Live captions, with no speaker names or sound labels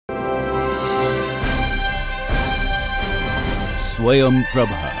Swayam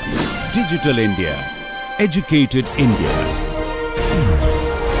Prabha. Digital India. Educated India.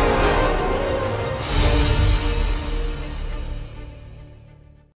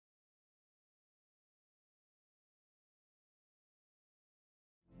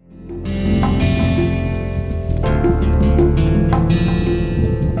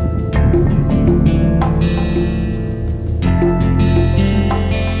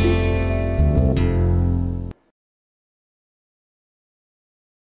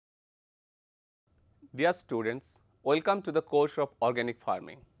 Dear students, welcome to the course of organic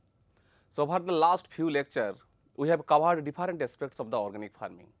farming. So, for the last few lectures, we have covered different aspects of the organic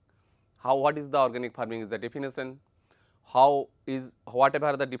farming. What is the organic farming is the definition,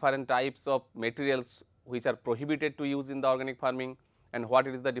 whatever the different types of materials which are prohibited to use in the organic farming, and what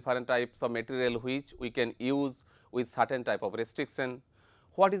is the different types of material which we can use with certain type of restriction.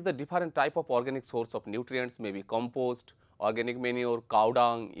 What is the different type of organic source of nutrients, maybe compost, organic manure, cow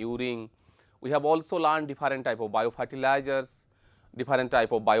dung, urine. We have also learned different type of biofertilizers, different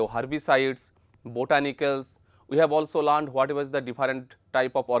type of bioherbicides, botanicals. We have also learned whatever is the different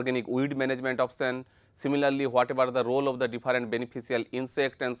type of organic weed management option. Similarly, whatever the role of the different beneficial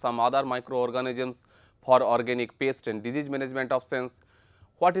insect and some other microorganisms for organic pest and disease management options.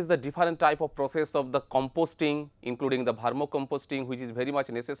 What is the different type of process of the composting, including the vermicomposting, which is very much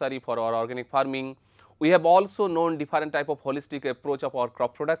necessary for our organic farming. We have also known different type of holistic approach of our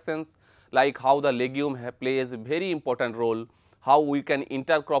crop productions, like how the legume plays a very important role, how we can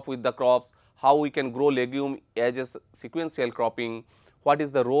intercrop with the crops, how we can grow legume as a sequential cropping, what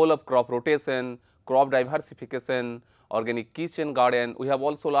is the role of crop rotation, crop diversification, organic kitchen garden. We have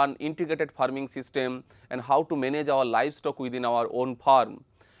also learned integrated farming system and how to manage our livestock within our own farm.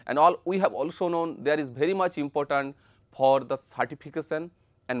 And we have also known there is very much important for the certification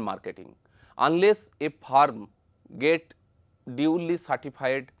and marketing. Unless a farm get duly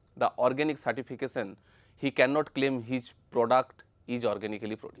certified the organic certification, he cannot claim his product is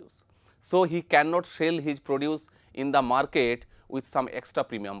organically produced. So, he cannot sell his produce in the market with some extra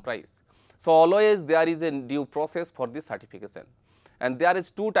premium price. So, always there is a due process for this certification, and there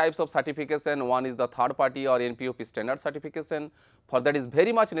is two types of certification. One is the third party or NPOP standard certification. For that is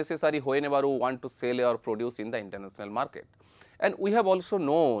very much necessary whenever we want to sell our produce in the international market. And we have also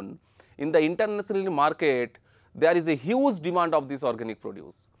known in the international market there is a huge demand of this organic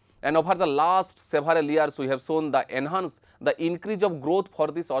produce, and over the last several years we have shown the increase of growth for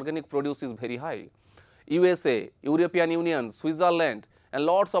this organic produce is very high. USA, European Union, Switzerland and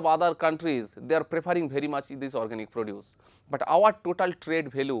lots of other countries, they are preferring very much this organic produce, but our total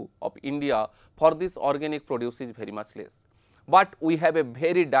trade value of India for this organic produce is very much less. But we have a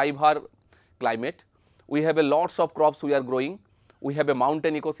very diverse climate, we have a lots of crops we are growing. We have a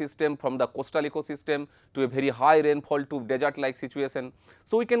mountain ecosystem from the coastal ecosystem to a very high rainfall to desert like situation.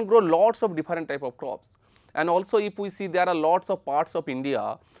 So, we can grow lots of different type of crops, and also if we see there are lots of parts of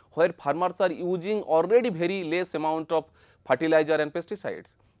India where farmers are using already very less amount of fertilizer and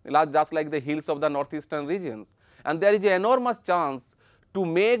pesticides, just like the hills of the northeastern regions, and there is an enormous chance to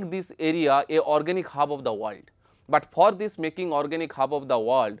make this area a organic hub of the world. But for this making organic hub of the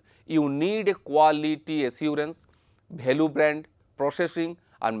world, you need a quality assurance, value brand, processing,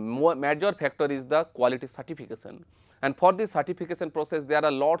 and major factor is the quality certification. And for this certification process there are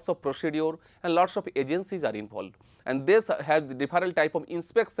lots of procedure and lots of agencies are involved, and this have different type of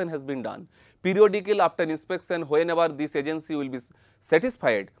inspection has been done. Periodical after inspection, whenever this agency will be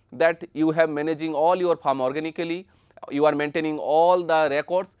satisfied that you have managing all your farm organically, you are maintaining all the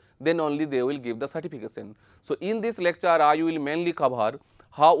records, then only they will give the certification. So, in this lecture I will mainly cover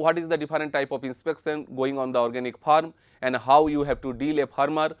what is the different type of inspection going on the organic farm, and how you have to deal a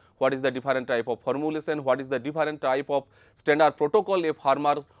farmer, what is the different type of formulation, what is the different type of standard protocol a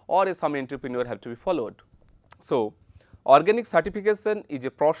farmer or some entrepreneur have to be followed. So, organic certification is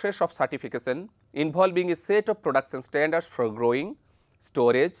a process of certification involving a set of production standards for growing,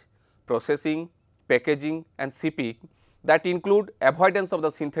 storage, processing, packaging and shipping that include avoidance of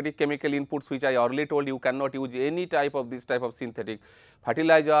the synthetic chemical inputs, which I already told you cannot use any type of this type of synthetic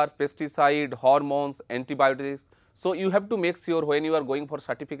fertilizer, pesticide, hormones, antibiotics. So, you have to make sure when you are going for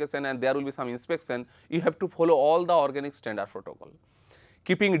certification and there will be some inspection, you have to follow all the organic standard protocol.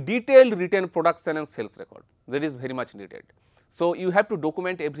 Keeping detailed written production and sales record, that is very much needed. So, you have to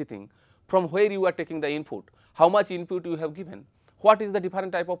document everything from where you are taking the input, how much input you have given, what is the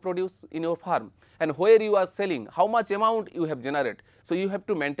different type of produce in your farm, and where you are selling, how much amount you have generated. So, you have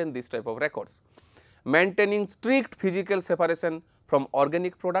to maintain this type of records. Maintaining strict physical separation from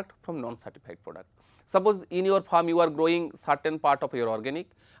organic product from non-certified product. Suppose in your farm you are growing certain part of your organic,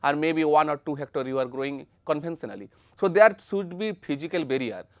 or maybe 1 or 2 hectare you are growing conventionally. So, there should be physical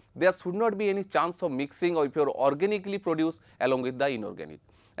barrier, there should not be any chance of mixing of your organically produced along with the inorganic.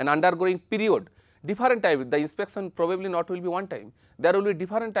 And undergoing period, different type, the inspection probably not will be one time, there will be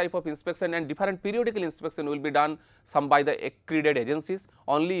different type of inspection and different periodical inspection will be done, some by the accredited agencies,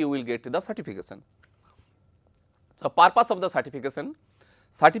 only you will get the certification. So, purpose of the certification,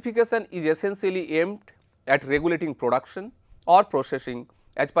 certification is essentially aimed at regulating production or processing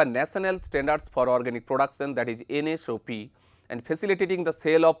as per national standards for organic production, that is NSOP, and facilitating the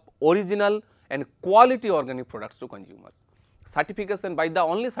sale of original and quality organic products to consumers. Certification, by the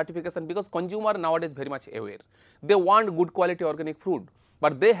only certification, because consumer nowadays very much aware, they want good quality organic food,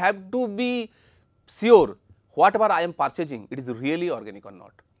 but they have to be sure whatever I am purchasing, it is really organic or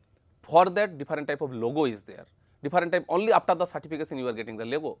not. For that, different type of logo is there, different type, only after the certification you are getting the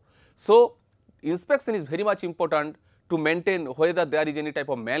logo. So, inspection is very much important to maintain whether there is any type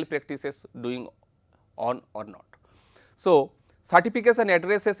of malpractices doing on or not. So, certification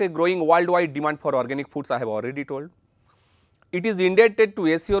addresses a growing worldwide demand for organic foods, I have already told. It is intended to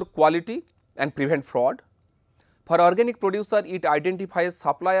assure quality and prevent fraud. For organic producer, it identifies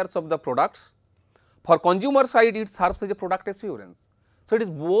suppliers of the products. For consumer side, it serves as a product assurance. So, it is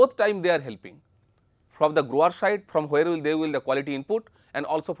both time they are helping, from the grower side, from where will they will the quality input, and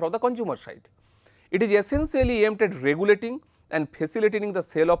also from the consumer side. It is essentially aimed at regulating and facilitating the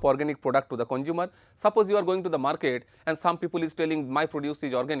sale of organic product to the consumer. Suppose you are going to the market and some people is telling my produce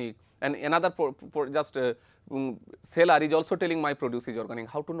is organic, and another seller is also telling my produce is organic.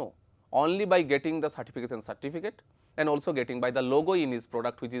 How to know? Only by getting the certification certificate and also getting by the logo in his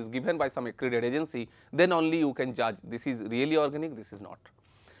product, which is given by some accredited agency, then only you can judge this is really organic, this is not.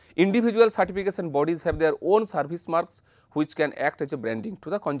 Individual certification bodies have their own service marks which can act as a branding to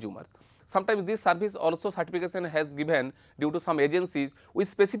the consumers. Sometimes this service also certification has given due to some agencies with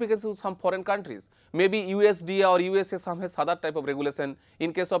specifications to some foreign countries. Maybe USDA or USA some has other type of regulation.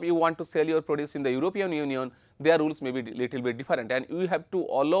 In case of you want to sell your produce in the European Union, their rules may be little bit different, and you have to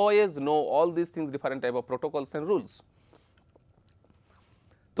always know all these things, different type of protocols and rules.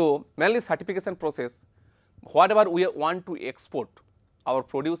 So, mainly certification process, whatever we want to export our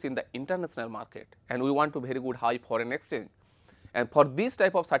produce in the international market, and we want to very good high foreign exchange, and for this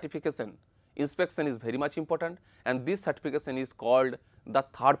type of certification, inspection is very much important, and this certification is called the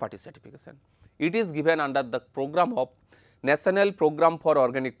third party certification. It is given under the program of National Program for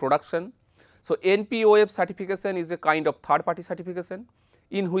Organic Production. So, NPOF certification is a kind of third party certification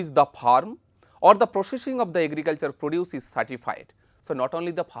in which the farm or the processing of the agriculture produce is certified. So, not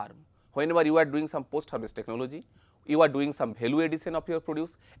only the farm, whenever you are doing some post harvest technology, you are doing some value addition of your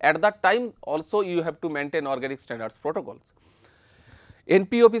produce, at that time also you have to maintain organic standards protocols.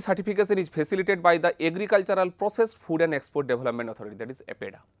 NPOP certification is facilitated by the Agricultural Processed Food and Export Development Authority, that is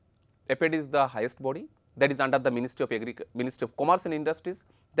APEDA. APEDA is the highest body that is under the Ministry of Commerce and Industries,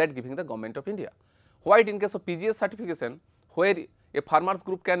 that giving the Government of India. While in case of PGS certification, where a farmers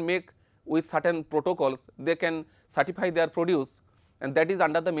group can make with certain protocols, they can certify their produce, and that is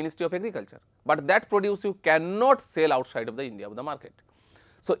under the Ministry of Agriculture, but that produce you cannot sell outside of the India of the market.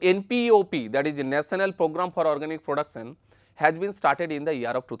 So, NPOP, that is a National Program for Organic Production, has been started in the year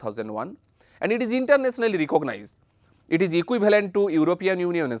of 2001, and it is internationally recognized. It is equivalent to European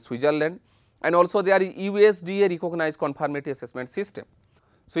Union and Switzerland, and also there is USDA recognized conformity assessment system.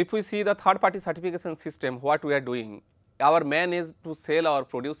 So, if we see the third party certification system, what we are doing, our main is to sell our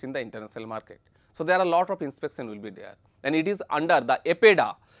produce in the international market. So, there are a lot of inspection will be there, and it is under the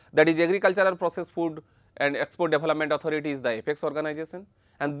APEDA, that is Agricultural Processed Food and Export Development Authority is the apex organization,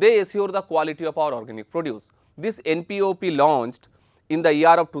 and they assure the quality of our organic produce. This NPOP launched in the year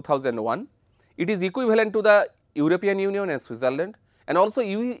of 2001. It is equivalent to the European Union and Switzerland, and also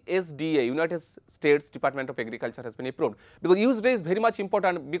USDA, United States Department of Agriculture, has been approved, because USDA is very much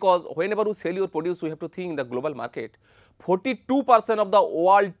important, because whenever you sell your produce, you have to think in the global market, 42% of the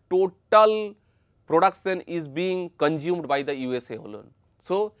world total production is being consumed by the USA alone.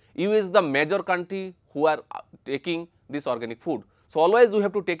 So, US is the major country who are taking this organic food. So, always you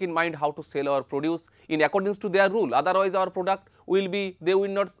have to take in mind how to sell our produce in accordance to their rule, otherwise our product will be, they will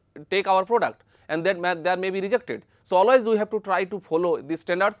not take our product, and that there may be rejected. So, always we have to try to follow these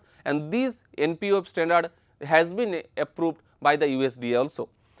standards, and this NPOP standard has been approved by the USDA also,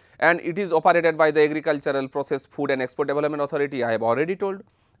 and it is operated by the Agricultural Processed Food and Export Development Authority, I have already told.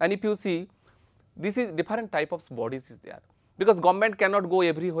 And if you see, this is different type of bodies is there. because government cannot go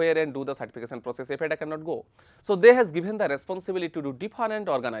everywhere and do the certification process, FADA cannot go. So, they has given the responsibility to do different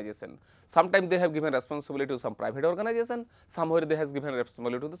organization. Sometimes they have given responsibility to some private organization, somewhere they has given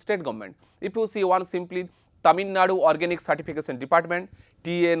responsibility to the state government. If you see one simply Tamil Nadu Organic Certification Department,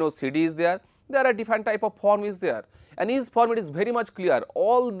 TNOCD is there are different type of form is there, and each form it is very much clear.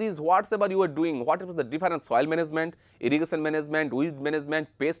 All these whatsoever you are doing, what is the different soil management, irrigation management, weed management,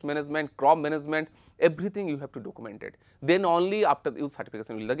 pest management, crop management, everything you have to document it. Then only after you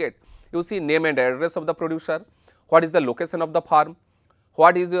certification will get. You see name and address of the producer, what is the location of the farm,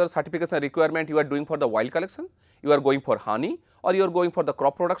 what is your certification requirement you are doing for the wild collection, you are going for honey or you are going for the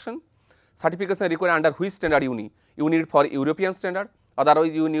crop production, certification required under which standard you need for European standard,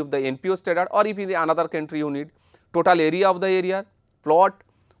 otherwise you need the NPO standard, or if in the another country you need total area of the area, plot,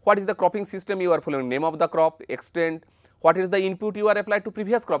 what is the cropping system you are following, name of the crop, extent, what is the input you are applied to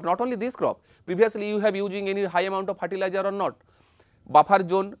previous crop, not only this crop, previously you have using any high amount of fertilizer or not, buffer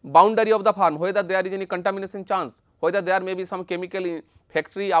zone, boundary of the farm, whether there is any contamination chance, whether there may be some chemical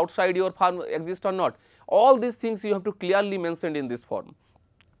factory outside your farm exist or not, all these things you have to clearly mention in this form.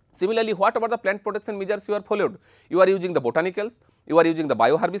 Similarly, what about the plant protection measures you are followed? You are using the botanicals, you are using the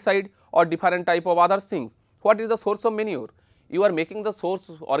bioherbicide or different type of other things. What is the source of manure? You are making the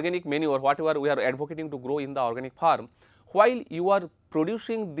source organic manure, whatever we are advocating to grow in the organic farm, while you are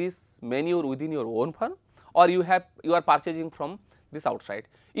producing this manure within your own farm, or you are purchasing from this outside.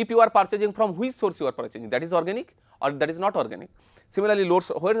 If you are purchasing from which source you are purchasing, that is organic or that is not organic. Similarly,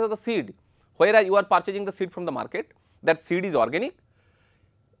 where is the seed? Where you are purchasing the seed from the market, that seed is organic.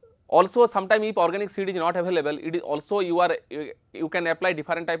 Also, sometimes if organic seed is not available, it is also you can apply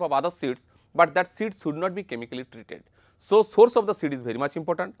different type of other seeds, but that seed should not be chemically treated. So, source of the seed is very much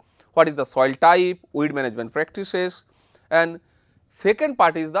important. What is the soil type, weed management practices, and second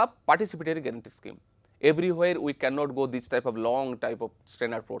part is the participatory guarantee scheme. Everywhere we cannot go this type of long type of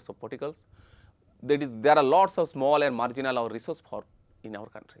standard plots of particles. There are lots of small and marginal or resource farm in our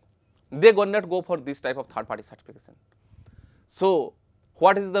country. They will not go for this type of third party certification. So,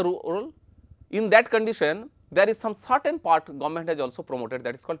 what is the rule? In that condition, there is some certain part government has also promoted,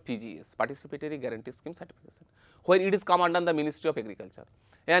 that is called PGS, Participatory Guarantee Scheme Certification, where it is come under the Ministry of Agriculture.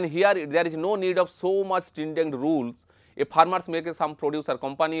 And here there is no need of so much stringent rules. If farmers make some producer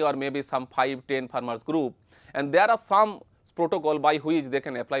company or maybe some 5-10 farmers group, and there are some protocol by which they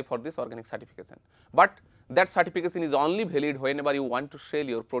can apply for this organic certification. But that certification is only valid whenever you want to sell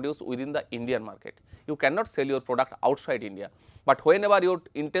your produce within the Indian market. You cannot sell your product outside India, but whenever your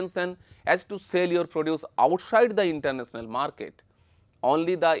intention is to sell your produce outside the international market,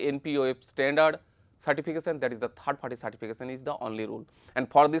 only the NPOF standard certification, that is the third party certification, is the only rule.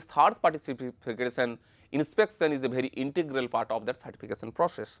 And for this third party certification, inspection is a very integral part of that certification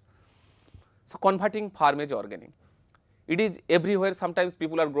process. So, converting farmage organic. It is everywhere. Sometimes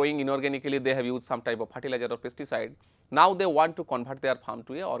people are growing inorganically, they have used some type of fertilizer or pesticide. Now, they want to convert their farm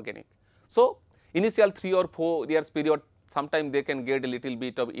to a organic. So, initial 3 or 4 years period, sometimes they can get a little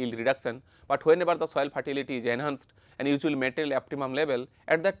bit of yield reduction, but whenever the soil fertility is enhanced and usually maintain optimum level,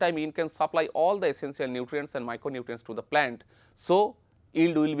 at that time you can supply all the essential nutrients and micronutrients to the plant. So,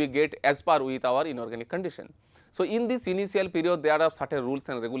 yield will be get as per with our inorganic condition. So, in this initial period there are certain rules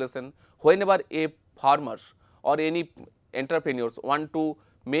and regulations. Whenever a farmers or any entrepreneurs want to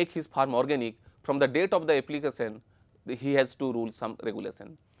make his farm organic, from the date of the application he has to rule some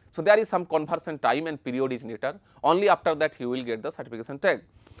regulation. So, there is some conversion time and period is later, only after that he will get the certification tag.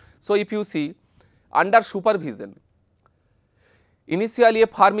 So, if you see under supervision, initially a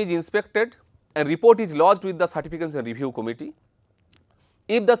farm is inspected and report is lodged with the certification review committee.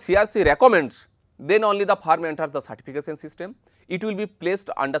 If the CRC recommends, then only the farm enters the certification system. It will be placed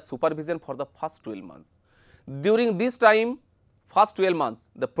under supervision for the first 12 months. During this time, first 12 months,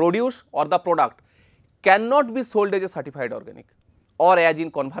 the produce or the product cannot be sold as a certified organic or as in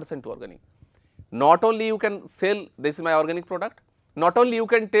conversion to organic. Not only you can sell this is my organic product, not only you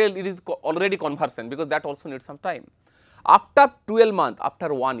can tell it is already conversion, because that also needs some time. After 12 months,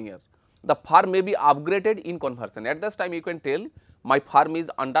 after 1 year, the farm may be upgraded in conversion. At this time you can tell my farm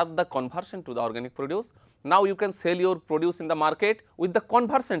is under the conversion to the organic produce. Now you can sell your produce in the market with the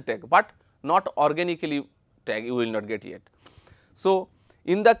conversion tag, but not organically tag you will not get yet. So,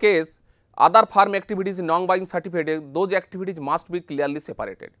 in the case other farm activities in non-buying certificate, those activities must be clearly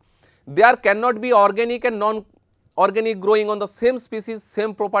separated. There cannot be organic and non-organic growing on the same species,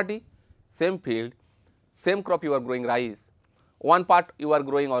 same property, same field, same crop you are growing rice. One part you are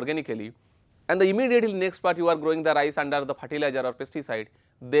growing organically and the immediately next part you are growing the rice under the fertilizer or pesticide,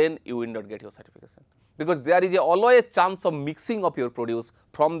 then you will not get your certification, because there is always a chance of mixing of your produce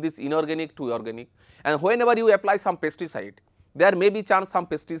from this inorganic to organic. And whenever you apply some pesticide, there may be chance some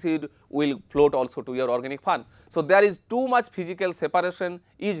pesticide will float also to your organic farm. So, there is too much physical separation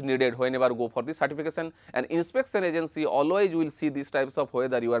is needed whenever go for the certification, and inspection agency always will see these types of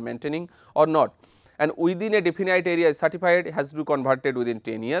whether you are maintaining or not, and within a definite area is certified has to be converted within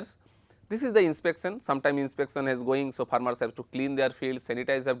 10 years. This is the inspection. Sometime inspection is going, so farmers have to clean their field,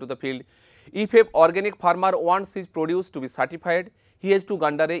 sanitize up to the field. If a organic farmer wants his produce to be certified, he has to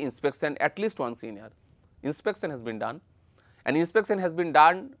undergo a inspection at least once in a year. Inspection has been done, and inspection has been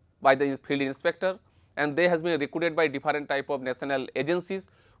done by the field inspector, and they has been recruited by different type of national agencies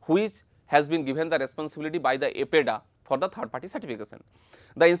which has been given the responsibility by the EPEDA for the third party certification.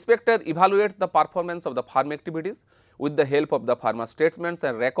 The inspector evaluates the performance of the farm activities with the help of the farmer statements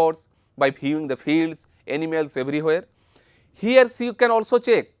and records by viewing the fields, animals everywhere. He or she can also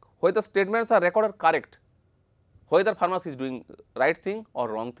check whether the statements are recorded correct, whether farmer is doing right thing or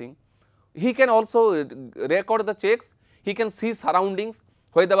wrong thing. He can also record the checks, he can see surroundings,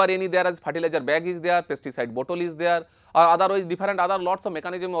 whether any there is fertilizer bag is there, pesticide bottle is there, or otherwise different other lots of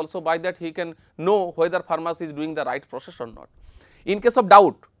mechanism also, by that he can know whether farmer is doing the right process or not. In case of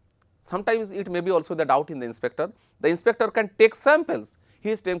doubt, sometimes it may be also the doubt in the inspector can take samples. He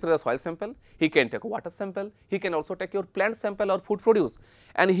is taking the soil sample, he can take water sample, he can also take your plant sample or food produce,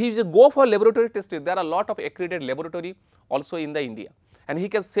 and he will go for laboratory testing. There are a lot of accredited laboratory also in the India, and he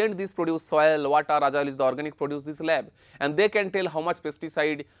can send this produce, soil, water, as well as the organic produce, this lab, and they can tell how much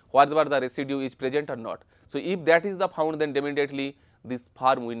pesticide, whatever the residue is present or not. So, if that is the found, then immediately this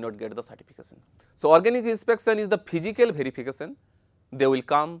farm will not get the certification. So, organic inspection is the physical verification. They will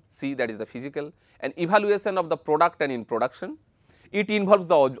come, see, that is the physical, and evaluation of the product and in production. It involves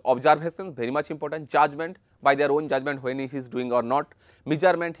the observations, very much important, judgment, by their own judgment when he is doing or not,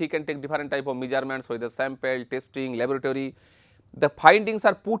 measurement, he can take different type of measurements, whether sample, testing, laboratory. The findings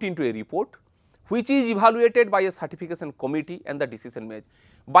are put into a report which is evaluated by a certification committee, and the decision made.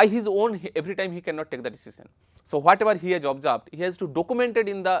 By his own, every time he cannot take the decision. So, whatever he has observed, he has to document it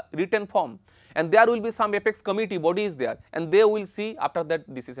in the written form, and there will be some apex committee body is there, and they will see after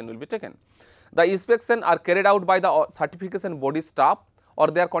that decision will be taken. The inspection are carried out by the certification body staff or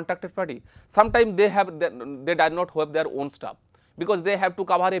their contracted party. Sometimes they do not have their own staff, because they have to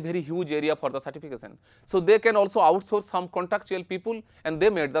cover a very huge area for the certification. So, they can also outsource some contractual people, and they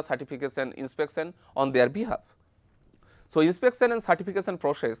made the certification inspection on their behalf. So, inspection and certification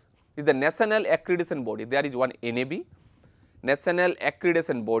process is the national accreditation body. There is one NAB, National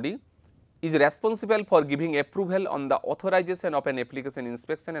Accreditation Body, is responsible for giving approval on the authorization of an application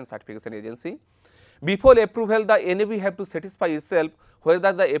inspection and certification agency. Before approval, the NAB have to satisfy itself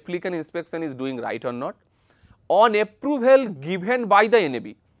whether the applicant inspection is doing right or not. On approval given by the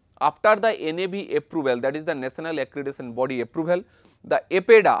NAB, after the NAB approval, that is the National Accreditation Body approval, the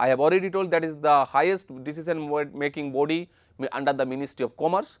EPEDA, I have already told, that is the highest decision making body under the Ministry of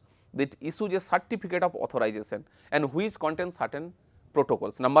Commerce, that issues a certificate of authorization, and which contains certain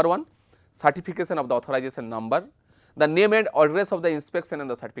protocols. Number 1, certification of the authorization number, the name and address of the inspection and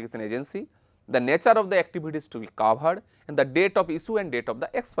the certification agency, the nature of the activities to be covered, and the date of issue and date of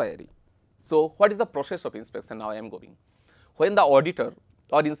the expiry. So, what is the process of inspection? Now I am going. When the auditor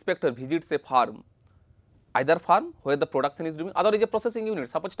or inspector visits a farm, either farm where the production is doing, other is a processing unit.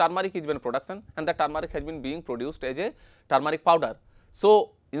 Suppose turmeric is been production, and the turmeric has been being produced as a turmeric powder.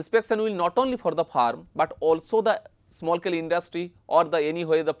 So, inspection will not only for the farm, but also the small scale industry or the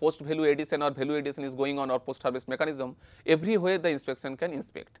anywhere the post value addition or value addition is going on, or post harvest mechanism, everywhere the inspection can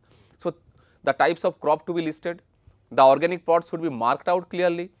inspect. So, the types of crop to be listed, the organic plots should be marked out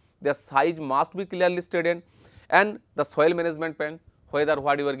clearly, their size must be clearly stated, and the soil management plan, whether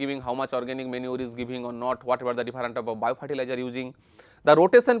what you are giving, how much organic manure is giving or not, whatever the different type of biofertilizer using. The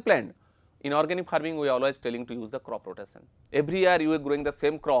rotation plan, in organic farming we are always telling to use the crop rotation. Every year you are growing the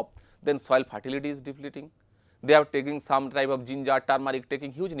same crop, then soil fertility is depleting. They are taking some type of ginger, turmeric,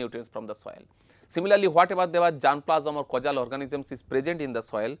 taking huge nutrients from the soil. Similarly, whatever there was germplasm or causal organisms is present in the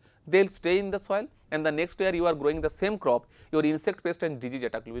soil, they will stay in the soil, and the next year you are growing the same crop, your insect pest and disease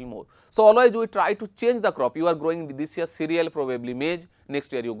attack will be more. So, always we try to change the crop. You are growing this year cereal, probably maize,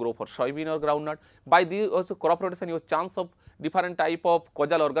 next year you grow for soybean or groundnut. By the also crop rotation, your chance of different type of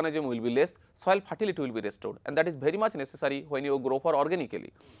causal organism will be less, soil fertility will be restored, and that is very much necessary when you grow for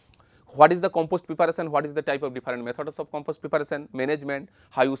organically. What is the compost preparation, what is the type of different methods of compost preparation, management,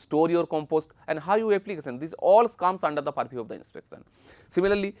 how you store your compost, and how you application, this all comes under the purview of the inspection.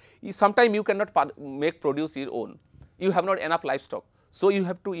 Similarly, sometimes you cannot make produce your own, you have not enough livestock, so you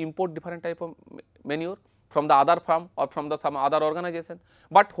have to import different type of manure from the other farm or from the some other organization.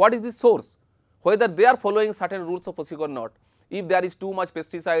 But what is the source, whether they are following certain rules of procedure or not, If there is too much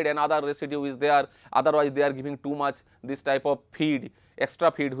pesticide and other residue is there, otherwise they are giving too much this type of feed,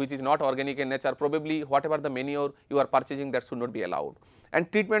 extra feed which is not organic in nature, probably whatever the manure you are purchasing, that should not be allowed. And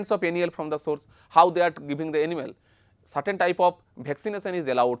treatments of NEL from the source, how they are giving the animal. Certain type of vaccination is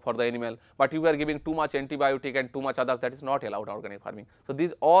allowed for the animal, but you are giving too much antibiotic and too much others, that is not allowed in organic farming. So,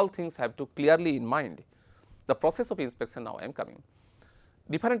 these all things have to clearly in mind. The process of inspection, now I am coming.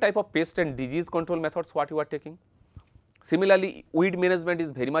 Different type of pest and disease control methods what you are taking. Similarly, weed management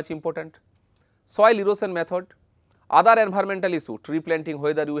is very much important. Soil erosion method, other environmental issue, tree planting,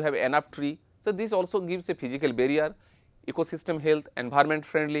 whether you have enough tree. So, this also gives a physical barrier, ecosystem health, environment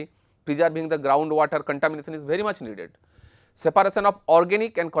friendly, preserving the groundwater, contamination is very much needed. Separation of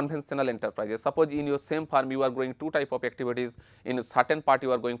organic and conventional enterprises. Suppose in your same farm you are growing two type of activities, in a certain part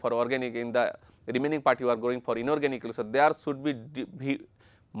you are going for organic, in the remaining part you are going for inorganic. So, there should be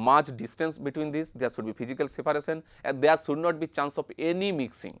much distance between this, there should be physical separation, and there should not be chance of any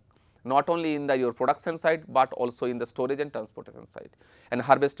mixing, not only in the your production side, but also in the storage and transportation side, and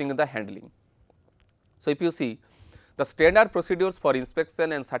harvesting and the handling. So, if you see the standard procedures for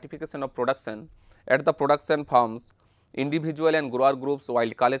inspection and certification of production at the production farms, individual and grower groups,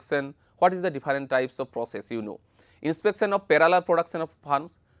 wild collection, what is the different types of process you know. Inspection of parallel production of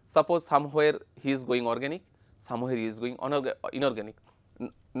farms, suppose somewhere he is going organic, somewhere he is going inorganic.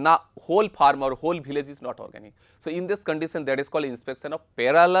 Now, whole farm or whole village is not organic. So, in this condition, that is called inspection of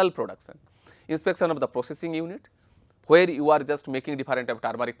parallel production. Inspection of the processing unit, where you are just making different type of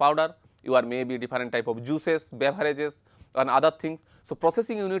turmeric powder, you are maybe different type of juices, beverages and other things. So,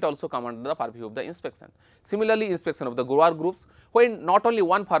 processing unit also come under the purview of the inspection. Similarly, inspection of the grower groups, when not only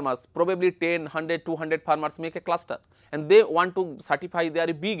one farmers, probably 10, 100, 200 farmers make a cluster and they want to certify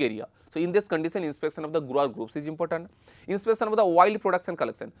their big area. So, in this condition, inspection of the grower groups is important. Inspection of the wild production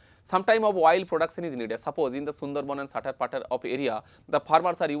collection, some time of wild production is needed. Suppose in the Sundarban and Satar part of area, the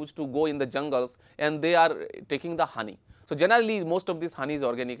farmers are used to go in the jungles and they are taking the honey. So, generally most of this honey is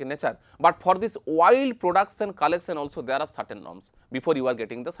organic in nature, but for this wild production collection also there are certain norms before you are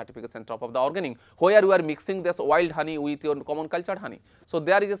getting the certification top of the organic, where you are mixing this wild honey with your common cultured honey. So,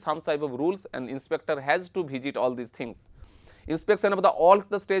 there is some type of rules and inspector has to visit all these things. Inspection of all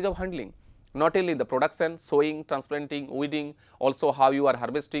the stage of handling, not only the production, sowing, transplanting, weeding, also how you are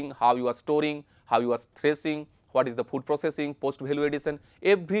harvesting, how you are storing, how you are threshing, what is the food processing, post value addition,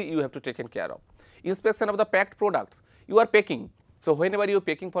 every you have to take care of. Inspection of the packed products, you are packing. So, whenever you are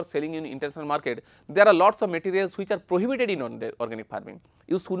packing for selling in international market, there are lots of materials which are prohibited in organic farming.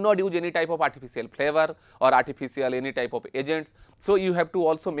 You should not use any type of artificial flavor or artificial any type of agents. So, you have to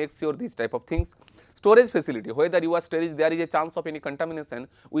also make sure these type of things. Storage facility, whether you are storage, there is a chance of any contamination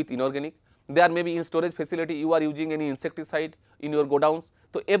with inorganic. There may be in storage facility you are using any insecticide in your godowns.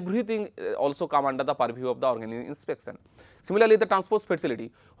 So, everything also come under the purview of the organic inspection. Similarly, the transport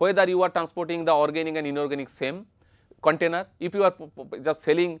facility, whether you are transporting the organic and inorganic same container, if you are just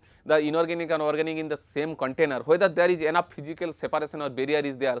selling the inorganic and organic in the same container, whether there is enough physical separation or barrier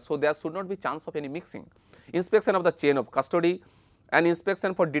is there. So, there should not be chance of any mixing. Inspection of the chain of custody and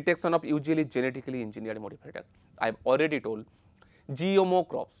inspection for detection of usually genetically engineered modified. I have already told GMO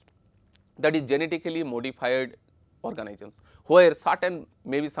crops, that is genetically modified organisms, where certain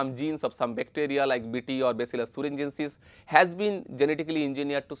maybe some genes of some bacteria like Bt or Bacillus thuringiensis has been genetically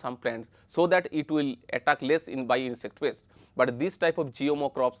engineered to some plants, so that it will attack less by insect pest. But this type of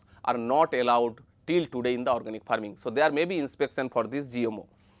GMO crops are not allowed till today in the organic farming. So, there may be inspection for this GMO.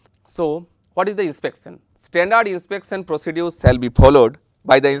 So, what is the inspection? Standard inspection procedures shall be followed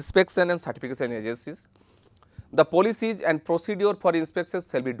by the inspection and certification agencies. The policies and procedure for inspections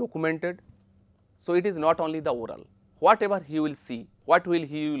shall be documented. So, it is not only the oral, whatever he will see, what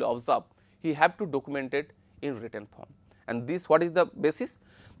he will observe, he have to document it in written form. And this, what is the basis?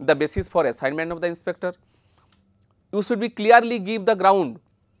 The basis for assignment of the inspector. You should be clearly give the ground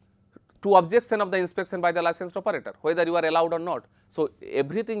to objection of the inspection by the licensed operator, whether you are allowed or not. So,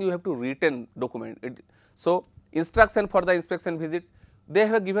 everything you have to written document it. So, instruction for the inspection visit, they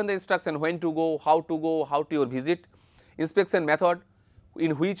have given the instruction when to go, how to your visit. Inspection method,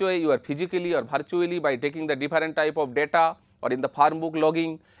 in which way you are physically or virtually by taking the different type of data or in the farm book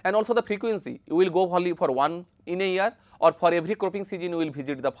logging, and also the frequency, you will go only for one in a year or for every cropping season you will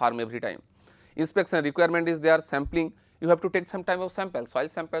visit the farm every time. Inspection requirement is there, sampling, you have to take some type of sample, soil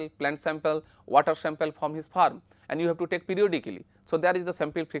sample, plant sample, water sample from his farm, and you have to take periodically. So, there is the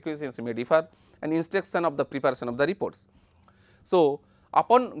sample frequency may differ, and instruction of the preparation of the reports. So,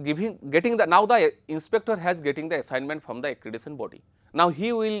 upon getting the, now the inspector has getting the assignment from the accreditation body. Now,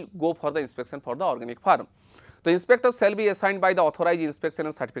 he will go for the inspection for the organic farm. The inspector shall be assigned by the authorized inspection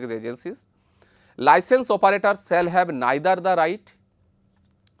and certification agencies. License operators shall have neither the right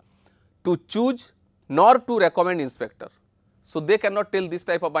to choose nor to recommend inspector. So, they cannot tell this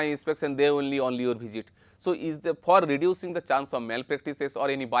type of my inspection, they only your visit. So, for reducing the chance of malpractices or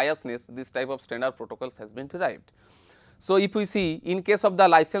any biasness, this type of standard protocols has been derived. So, if we see in case of the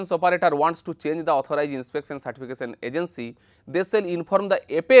license operator wants to change the authorized inspection certification agency, they shall inform the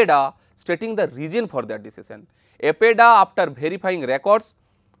APEDA stating the reason for their decision. APEDA, after verifying records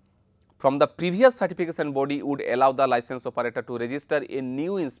from the previous certification body, would allow the license operator to register a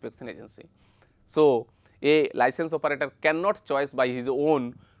new inspection agency. So, a license operator cannot choose by his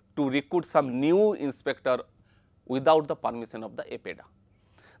own to recruit some new inspector without the permission of the APEDA.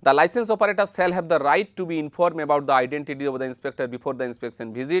 The license operator shall have the right to be informed about the identity of the inspector before the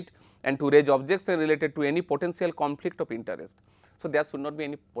inspection visit and to raise objection related to any potential conflict of interest. So, there should not be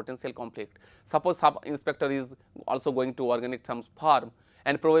any potential conflict. Suppose inspector is also going to organic farm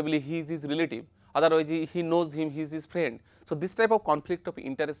and probably he is his relative, otherwise he knows him, he is his friend. So, this type of conflict of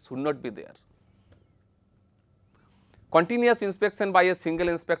interest should not be there. Continuous inspection by a single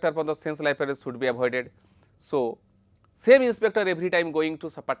inspector for the same library should be avoided. So, same inspector every time going to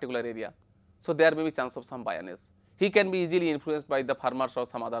some particular area. So, there may be chance of some biasness. He can be easily influenced by the farmers or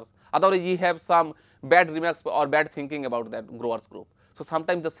some others. Otherwise, he have some bad remarks or bad thinking about that growers group. So,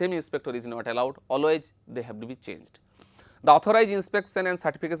 sometimes the same inspector is not allowed. Always they have to be changed. The authorized inspection and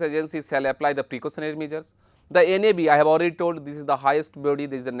certification agencies shall apply the precautionary measures. The NAB, I have already told, this is the highest body,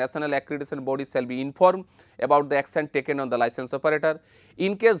 this is the national accreditation body, shall be informed about the action taken on the license operator.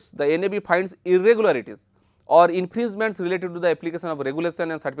 In case the NAB finds irregularities or infringements related to the application of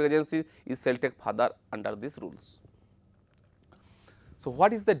regulation and certificate agency, it shall take further under these rules. So,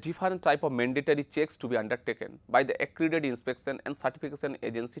 what is the different type of mandatory checks to be undertaken by the accredited inspection and certification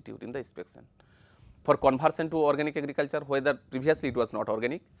agency during the inspection? For conversion to organic agriculture, whether previously it was not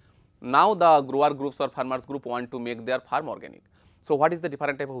organic, now the grower groups or farmers group want to make their farm organic. So, what is the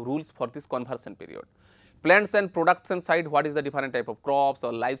different type of rules for this conversion period? Plants and production side, what is the different type of crops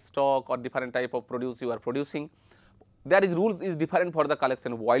or livestock or different type of produce you are producing? There is rules is different for the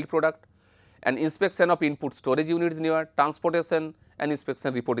collection of wild product, and inspection of input storage units near, transportation and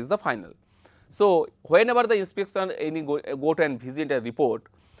inspection report is the final. So, whenever the inspection any go to and visit a report,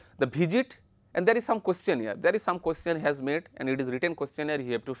 the visit, and there is some question here, there is some question has made and it is written questionnaire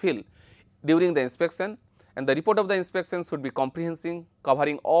you have to fill during the inspection, and the report of the inspection should be comprehensive,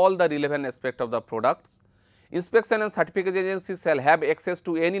 covering all the relevant aspects of the products. Inspection and certificate agencies shall have access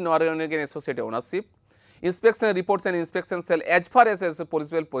to any non-organic associated ownership. Inspection reports and inspection shall as far as a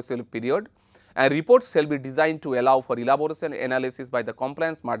possible period, and reports shall be designed to allow for elaboration analysis by the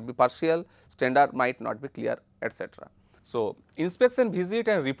compliance might be partial, standard might not be clear, etc. So, inspection visit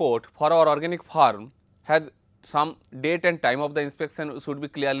and report for our organic farm has some date and time of the inspection should be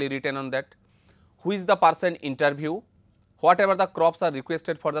clearly written on that. Who is the person interview, whatever the crops are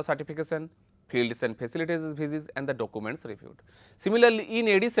requested for the certification, fields and facilities visits and the documents reviewed. Similarly, in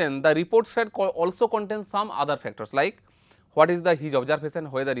addition, the report should also contain some other factors like what is the his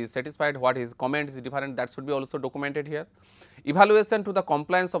observation, whether he is satisfied, what his comment is different, that should be also documented here. Evaluation to the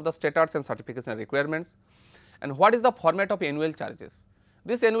compliance of the standards and certification requirements, and what is the format of annual charges.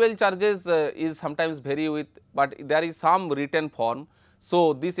 This annual charges is sometimes vary with, but there is some written form.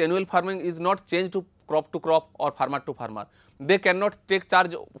 So, this annual farming is not changed to crop or farmer to farmer. They cannot take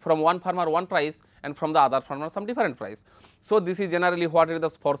charge from one farmer one price and from the other farmer some different price. So, this is generally what is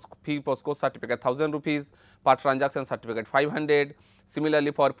the fee for course certificate 1000 rupees, per transaction certificate 500.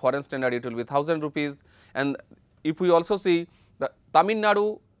 Similarly, for foreign standard it will be 1000 rupees. And if we also see the Tamil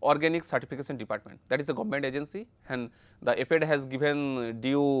Nadu Organic Certification Department, that is a government agency, and the APED has given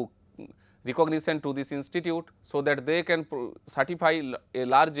due recognition to this institute, so that they can certify a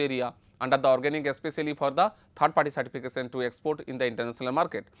large area under the organic, especially for the third party certification to export in the international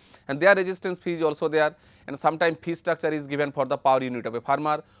market, and their resistance fee is also there, and sometimes fee structure is given for the per unit of a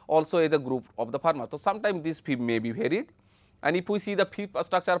farmer, also as a group of the farmer. So, sometimes this fee may be varied, and if we see the fee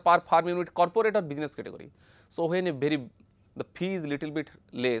structure per farm unit corporate or business category. So, when the fee is little bit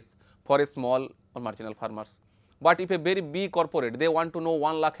less for a small or marginal farmers, but if a very big corporate they want to know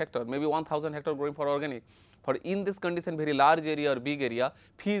 1 lakh hectare, maybe 1000 hectare growing for organic, for in this condition very large area or big area,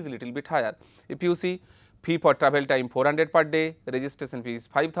 fee is little bit higher. If you see fee for travel time 400 per day, registration fee is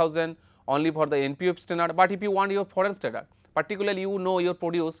 5000 only for the NPF standard, but if you want your foreign standard, particularly you know your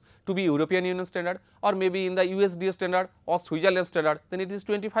produce to be European Union standard or maybe in the USDA standard or Switzerland standard, then it is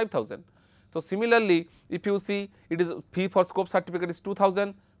 25,000. So, similarly, if you see it is fee for scope certificate is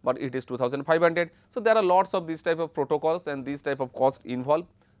 2000, but it is 2500. So, there are lots of these type of protocols and these type of cost involved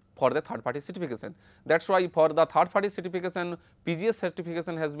for the third party certification. That is why for the third party certification, PGS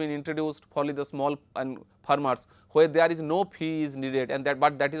certification has been introduced for the small and farmers where there is no fee is needed, and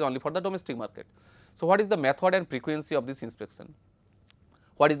but that is only for the domestic market. So, what is the method and frequency of this inspection?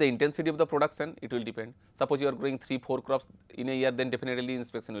 What is the intensity of the production? It will depend. Suppose you are growing 3-4 crops in a year, then definitely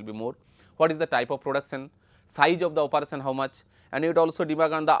inspection will be more. What is the type of production? Size of the operation, how much? And it also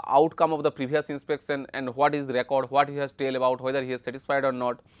depends on the outcome of the previous inspection and what is record, what he has tell about, whether he is satisfied or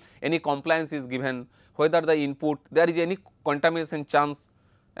not, any compliance is given, whether the input, there is any contamination chance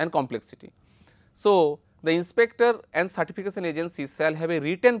and complexity. So, the inspector and certification agencies shall have a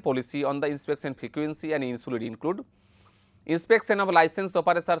written policy on the inspection frequency, and it should include inspection of licensed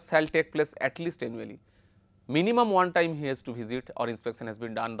operators shall take place at least annually. Minimum one time he has to visit or inspection has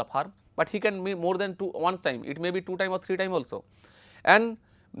been done the farm, but he can be more than one time, it may be 2 times or 3 times also. And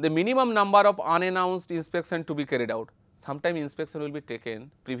the minimum number of unannounced inspection to be carried out. Sometime inspection will be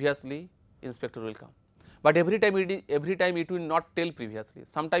taken previously, inspector will come, but every time it will not tell previously.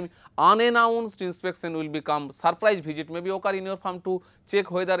 Sometime unannounced inspection will become, surprise visit may be occur in your farm to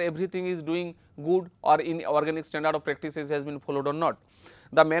check whether everything is doing good or in organic standard of practices has been followed or not.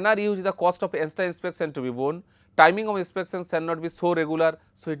 The manner used, the cost of extra inspection to be borne, timing of inspections shall not be so regular,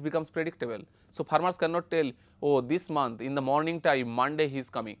 so it becomes predictable. So, farmers cannot tell, oh, this month in the morning time Monday he is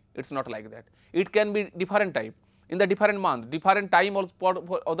coming, it is not like that. It can be different type in the different month, different time also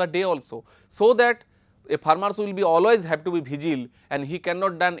of the day also, so that a farmers will be always have to be vigil and he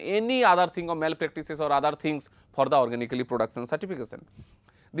cannot done any other thing of malpractices or other things for the organically production certification.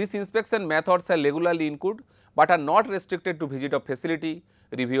 These inspection methods are regularly included, but are not restricted to visit of facility,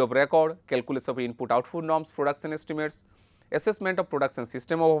 review of record, calculation of input output norms, production estimates, assessment of production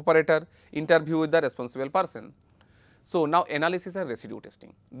system of operator, interview with the responsible person. So, now analysis and residue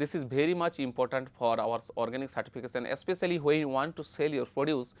testing. This is very much important for our organic certification, especially when you want to sell your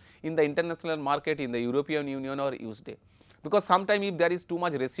produce in the international market, in the European Union or USA. Because sometimes if there is too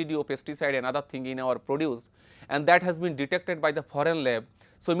much residue, pesticide and other thing in our produce, and that has been detected by the foreign lab,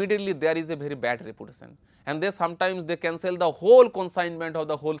 so immediately there is a very bad reputation, and they sometimes they cancel the whole consignment of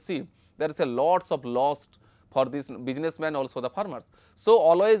the whole seed. There is a lots of loss for this businessman, also the farmers. So,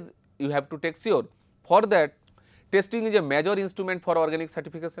 always you have to take sure. For that, testing is a major instrument for organic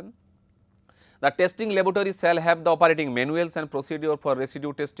certification. The testing laboratory shall have the operating manuals and procedure for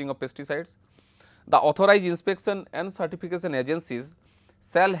residue testing of pesticides. The authorized inspection and certification agencies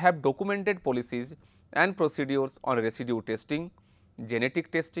shall have documented policies and procedures on residue testing,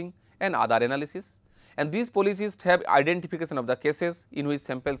 genetic testing and other analysis, and these policies have identification of the cases in which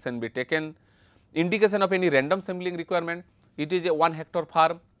samples can be taken, indication of any random sampling requirement. It is a 1 hectare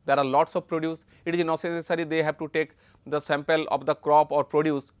farm, there are lots of produce, it is not necessary they have to take the sample of the crop or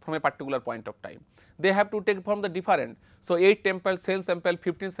produce from a particular point of time. They have to take from the different. So, 8 samples, 10 samples,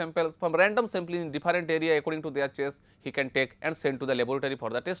 15 samples from random sampling in different area according to their choice he can take and send to the laboratory for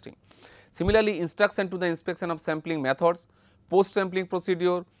the testing. Similarly, instruction to the inspection of sampling methods, post sampling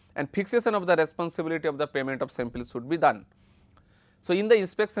procedure and fixation of the responsibility of the payment of samples should be done. So, in the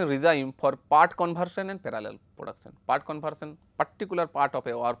inspection regime for part conversion and parallel production, part conversion, particular part of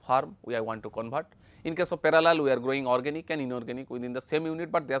our farm we want to convert. In case of parallel, we are growing organic and inorganic within the same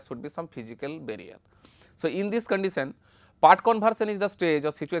unit, but there should be some physical barrier. So, in this condition, part conversion is the stage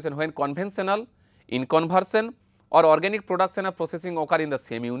or situation when conventional, in conversion or organic production or processing occur in the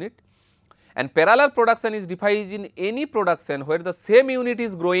same unit, and parallel production is defined in any production where the same unit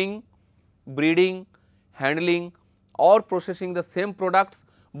is growing, breeding, handling or processing the same products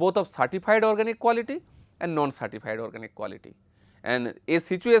both of certified organic quality and non-certified organic quality. And a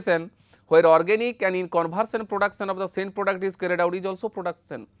situation where organic and in conversion production of the same product is carried out is also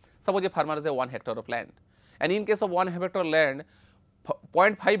production. Suppose a farmer has a 1 hectare of land, and in case of 1 hectare land,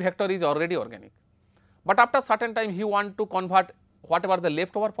 0.5 hectare is already organic, but after certain time he want to convert whatever the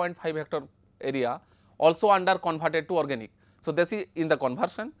leftover 0.5 hectare area also under converted to organic. So, this is in the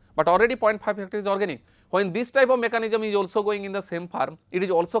conversion, but already 0.5 hectare is organic. When this type of mechanism is also going in the same farm, it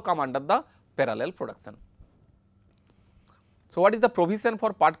is also come under the parallel production. So, what is the provision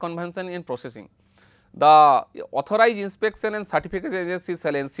for part conversion in processing? The authorized inspection and certification agencies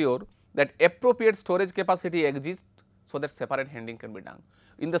shall ensure that appropriate storage capacity exists so that separate handling can be done.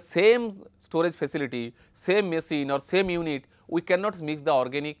 In the same storage facility, same machine or same unit, we cannot mix the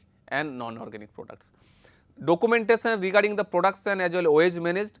organic and non-organic products. Documentation regarding the production as well always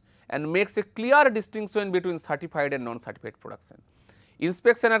managed and makes a clear distinction between certified and non-certified production.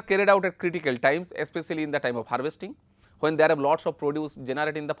 Inspection are carried out at critical times, especially in the time of harvesting, when there are lots of produce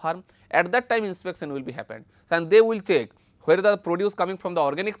generated in the farm. At that time inspection will be happened, and they will check whether the produce coming from the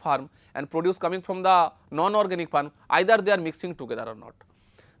organic farm and produce coming from the non-organic farm, either they are mixing together or not.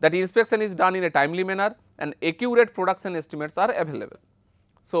 that inspection is done in a timely manner and accurate production estimates are available.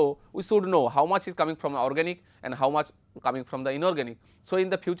 So, we should know how much is coming from organic and how much coming from the inorganic. So, in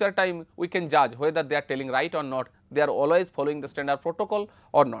the future time we can judge whether they are telling right or not, they are always following the standard protocol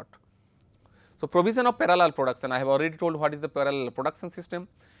or not. So, provision of parallel production, I have already told what is the parallel production system.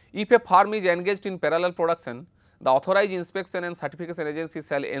 If a firm is engaged in parallel production, the authorized inspection and certification agency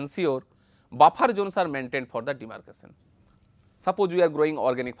shall ensure buffer zones are maintained for the demarcation. Suppose we are growing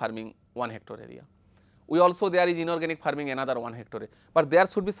organic farming 1 hectare area. We also there is inorganic farming another 1 hectare, but there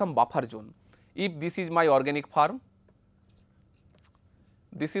should be some buffer zone. If this is my organic farm,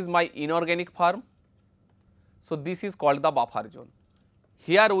 this is my inorganic farm, so this is called the buffer zone.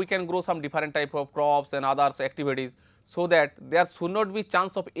 Here we can grow some different type of crops and others activities, so that there should not be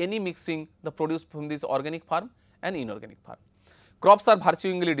chance of any mixing the produce from this organic farm and inorganic farm. Crops are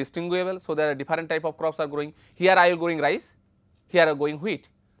virtually distinguishable, so there are different type of crops are growing. Here I am growing rice, here I am growing wheat.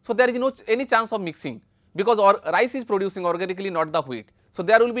 So there is no any chance of mixing, because rice is producing organically, not the wheat. So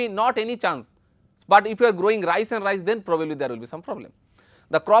there will be not any chance, but if you are growing rice and rice, then probably there will be some problem.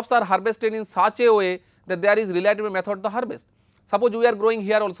 The crops are harvested in such a way that there is relative method to harvest. Suppose we are growing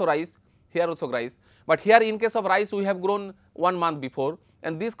here also rice, here also rice, but here in case of rice we have grown 1 month before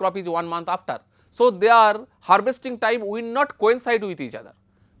and this crop is 1 month after. So their harvesting time will not coincide with each other.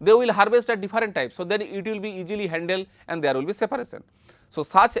 They will harvest at different times, so then it will be easily handled and there will be separation. So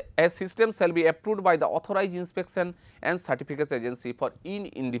such a system shall be approved by the authorized inspection and certification agency for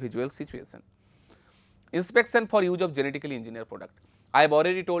individual situation. Inspection for use of genetically engineered product. I have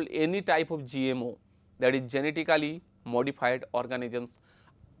already told any type of GMO, that is genetically modified organisms,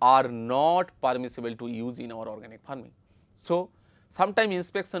 are not permissible to use in our organic farming. So sometime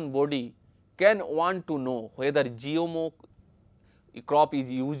inspection body can want to know whether GMO crop is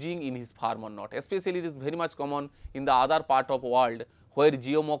using in his farm or not. Especially it is very much common in the other part of world where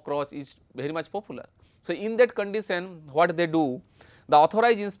GMO crop is very much popular. So in that condition, what they do, the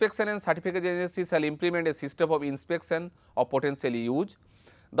authorized inspection and certification agency shall implement a system of inspection of potential use.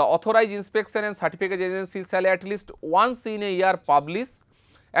 The authorized inspection and certification agency shall at least once in a year publish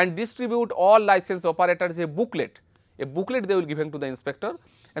and distribute all licensed operators a booklet. A booklet they will give to the inspector,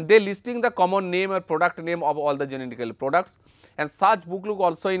 and they listing the common name or product name of all the genetical products, and such booklet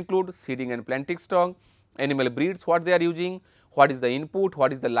also include seeding and planting stock, animal breeds, what they are using, what is the input,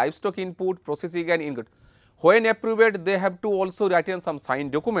 what is the livestock input, processing and input. When approved, they have to also write in some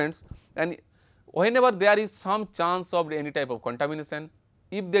signed documents, and whenever there is some chance of any type of contamination,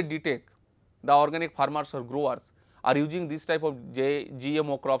 if they detect the organic farmers or growers are using this type of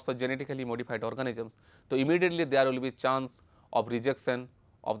GMO crops or genetically modified organisms, so immediately there will be chance of rejection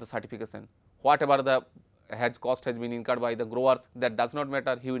of the certification. Whatever the cost has been incurred by the growers, that does not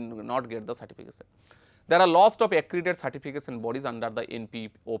matter, he will not get the certification. There are lots of accredited certification bodies under the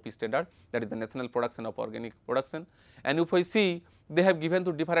NPOP standard, that is the National Production of Organic Production, and if we see, they have given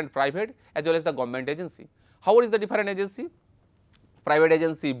to different private as well as the government agency. How is the different agency? Private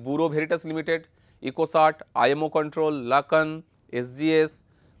agency Bureau Veritas Limited, EcoSart, IMO Control, Lacan, SGS,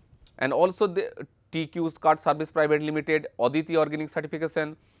 and also the TQ Scott Service Private Limited, Aditi Organic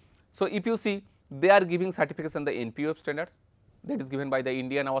Certification. So if you see, they are giving certification the NPOP standards, that is given by the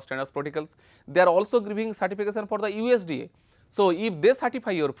Indian our standards protocols. They are also giving certification for the USDA. So if they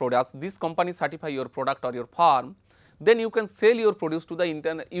certify your products, this company certify your product or your farm, then you can sell your produce to the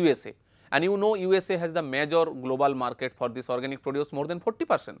internal USA. And you know USA has the major global market for this organic produce, more than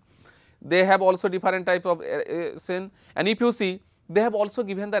 40%. They have also different type of and if you see, they have also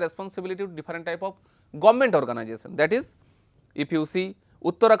given the responsibility to different type of government organization. That is, if you see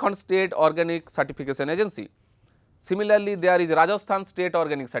Uttarakhand State Organic Certification Agency. Similarly, there is Rajasthan State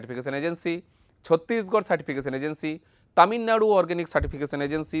Organic Certification Agency, Chhattisgarh Certification Agency, Tamil Nadu Organic Certification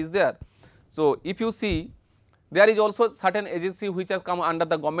Agency is there. So if you see, there is also certain agency which has come under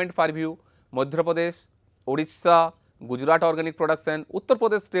the government purview, Madhya Pradesh, Odisha, Gujarat Organic Production, Uttar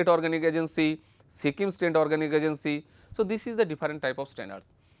Pradesh State Organic Agency, Sikkim State Organic Agency. So this is the different type of standards.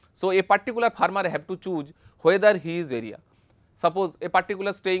 So a particular farmer have to choose whether his area. Suppose a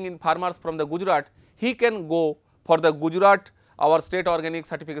particular staying in farmers from the Gujarat, he can go for the Gujarat our state organic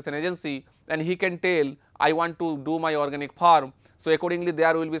certification agency, and he can tell I want to do my organic farm. So accordingly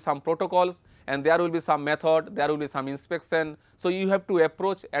there will be some protocols and there will be some method, there will be some inspection. So you have to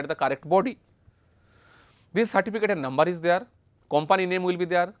approach at the correct body. This certificate and number is there, company name will be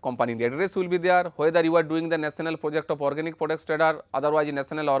there, company address will be there, whether you are doing the national project of organic product standard, otherwise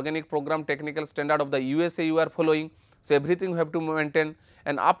national organic program technical standard of the USA you are following. So everything you have to maintain,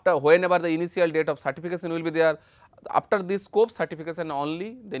 and after whenever the initial date of certification will be there, after this scope certification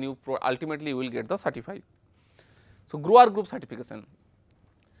only, then you ultimately you will get the certified. So grower group certification.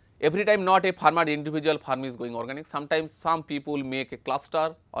 Every time not a farmer, individual farm is going organic. Sometimes some people make a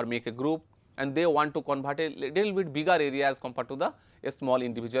cluster or make a group and they want to convert a little bit bigger area as compared to a small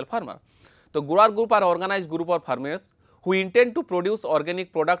individual farmer. So, grower group are organized group of farmers who intend to produce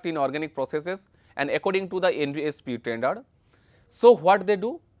organic product in organic processes and according to the NVSP standard. So, what they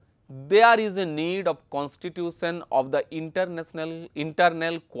do? There is a need of constitution of the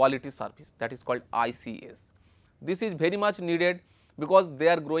internal quality service, that is called ICS. This is very much needed because they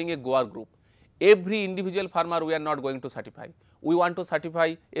are growing a grower group. Every individual farmer we are not going to certify. We want to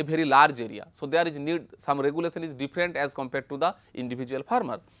certify a very large area. So, there is need, some regulation is different as compared to the individual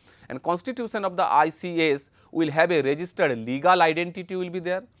farmer. And constitution of the ICS will have a registered legal identity will be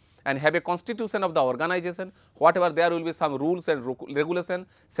there and have a constitution of the organization. Whatever there will be some rules and regulation,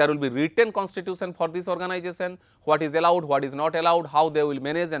 there will be written constitution for this organization, what is allowed, what is not allowed, how they will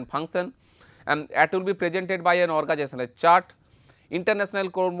manage and function, and that will be presented by an organizational chart. International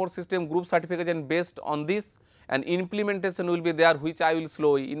core system group certification based on this, and implementation will be there, which I will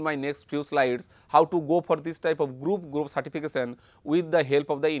show in my next few slides how to go for this type of group certification with the help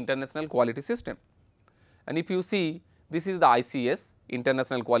of the international quality system. And if you see, this is the ICS,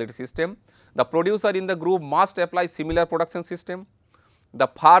 international quality system. The producer in the group must apply similar production system. The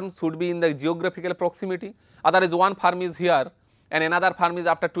farm should be in the geographical proximity. Otherwise, one farm is here and another farm is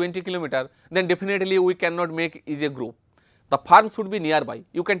after 20 kilometers, then definitely we cannot make is a group. The farm should be nearby.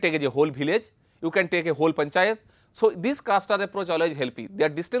 You can take a whole village, you can take a whole panchayat. So, this cluster approach always help you. Their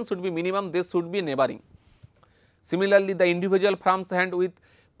distance should be minimum, they should be neighboring. Similarly, the individual farms hand with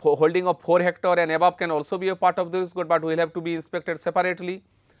holding of 4 hectare and above can also be a part of this good, but will have to be inspected separately.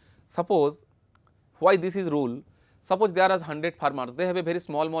 Suppose, why this is rule? Suppose there are 100 farmers, they have a very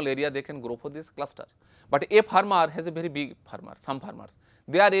small area they can grow for this cluster. But a farmer has a very big farmer, some farmers,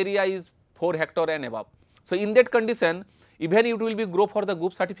 their area is 4 hectare and above. So, in that condition, even it will be grow for the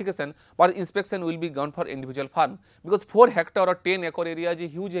group certification, but inspection will be done for individual farm, because 4 hectare or 10 acre area is a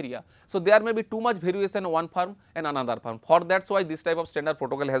huge area. So, there may be too much variation one farm and another farm. For that is why this type of standard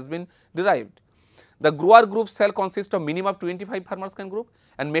protocol has been derived. The grower group shall consist of minimum 25 farmers can group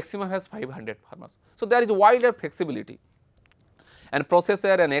and maximum has 500 farmers. So, there is wider flexibility, and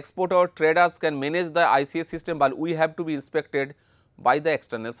processor and exporter traders can manage the ICS system, but we have to be inspected by the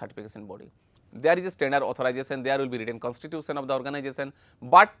external certification body. There is a standard authorization, there will be written constitution of the organization,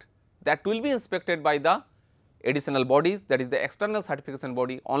 but that will be inspected by the additional bodies, that is the external certification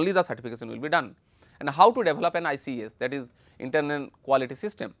body, only the certification will be done. And how to develop an ICS, that is internal quality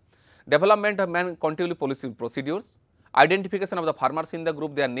system. Development of continually policy procedures, identification of the farmers in the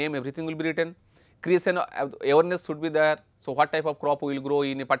group, their name, everything will be written, creation of awareness should be there. So, what type of crop we will grow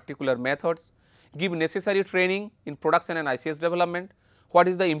in a particular methods, give necessary training in production and ICS development, what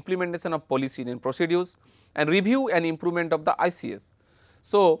is the implementation of policy and procedures, and review and improvement of the ICS.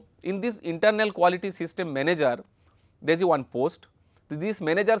 So, in this internal quality system manager, there is one post. This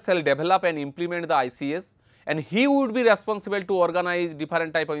manager shall develop and implement the ICS, and he would be responsible to organize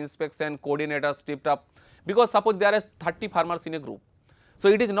different type of inspection, coordinators, stepped up, because suppose there are 30 farmers in a group. So,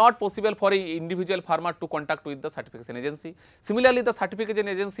 it is not possible for an individual farmer to contact with the certification agency. Similarly, the certification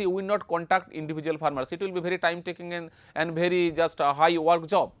agency will not contact individual farmers, it will be very time taking and very just a high work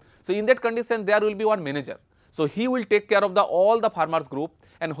job. So, in that condition there will be one manager. So, he will take care of all the farmers group,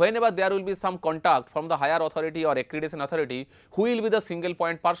 and whenever there will be some contact from the higher authority or accreditation authority, who will be the single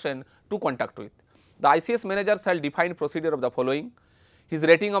point person to contact with. The ICS manager shall define procedure of the following: his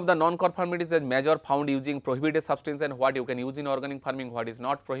rating of the non-conformities as measure found using prohibited substance and what you can use in organic farming, what is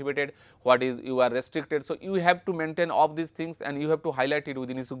not prohibited, what is you are restricted. So, you have to maintain all these things and you have to highlight it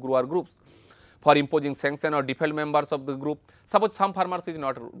within issue grower groups. For imposing sanction or default members of the group, suppose some farmers is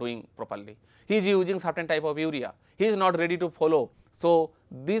not doing properly, he is using certain type of urea, he is not ready to follow. So,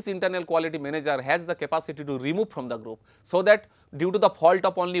 this internal quality manager has the capacity to remove from the group, so that due to the fault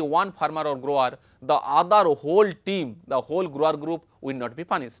of only one farmer or grower, the other whole team, the whole grower group will not be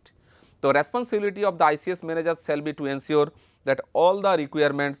punished. The responsibility of the ICS manager shall be to ensure that all the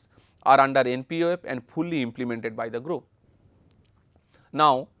requirements are under NPOF and fully implemented by the group.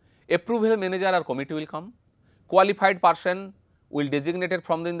 Now, approval manager or committee will come, qualified person will designated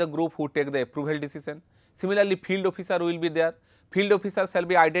from the group who take the approval decision. Similarly, field officer will be there. Field officer shall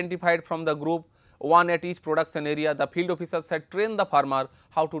be identified from the group, one at each production area. The field officer shall train the farmer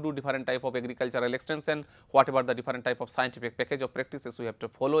how to do different type of agricultural extension, whatever the different type of scientific package of practices we have to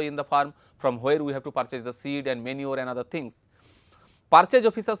follow in the farm, from where we have to purchase the seed and manure and other things. Purchase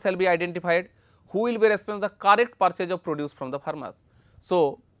officer shall be identified, who will be responsible for the correct purchase of produce from the farmers.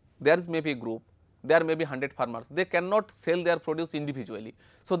 So, there is maybe a group, there may be 100 farmers, they cannot sell their produce individually.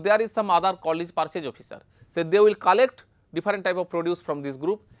 So, there is some other college purchase officer. So, they will collect different type of produce from this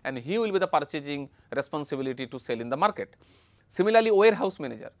group, and he will be the purchasing responsibility to sell in the market. Similarly, warehouse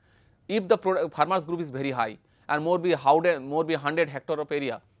manager, if the farmers group is very high and more be 100 hectare of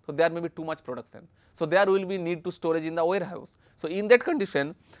area, so there may be too much production. So there will be need to storage in the warehouse. So in that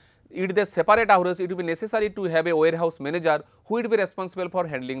condition, if they separate hours, it will be necessary to have a warehouse manager who will be responsible for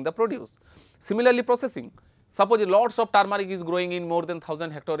handling the produce. Similarly, processing. Suppose lots of turmeric is growing in more than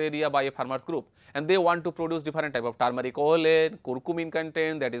 1000 hectare area by a farmers group, and they want to produce different type of turmeric oil, curcumin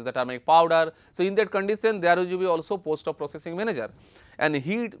content, that is the turmeric powder. So in that condition, there will be also post of processing manager, and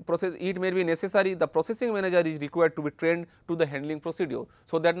it may be necessary the processing manager is required to be trained to the handling procedure.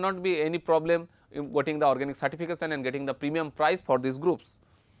 So that not be any problem in getting the organic certification and getting the premium price for these groups.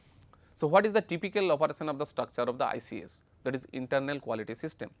 So what is the typical operation of the structure of the ICS? That is internal quality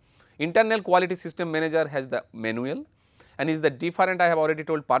system. Internal quality system manager has the manual and is the different, I have already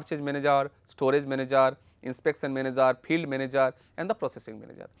told, purchase manager, storage manager, inspection manager, field manager and the processing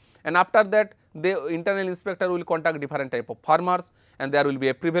manager. And after that, the internal inspector will contact different type of farmers, and there will be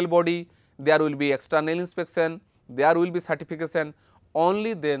a approval body, there will be external inspection, there will be certification.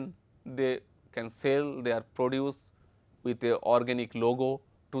 Only then they can sell their produce with a organic logo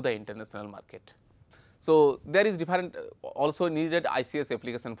to the international market. So there is different also needed ICS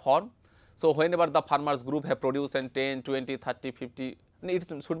application form. So whenever the farmers group have produced and 10, 20, 30, 50,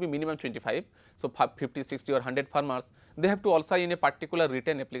 it should be minimum 25. So 50, 60 or 100 farmers, they have to also in a particular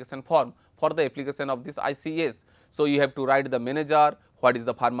written application form for the application of this ICS. So you have to write the manager, what is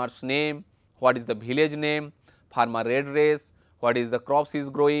the farmer's name, what is the village name, farmer address, what is the crops is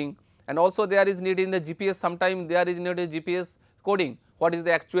growing, and also there is need in the GPS, sometime there is need a GPS coding, what is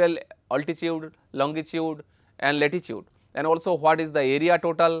the actual altitude, longitude and latitude, and also what is the area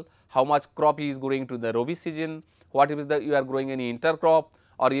total, how much crop is growing to the Rabi season, what is the you are growing any intercrop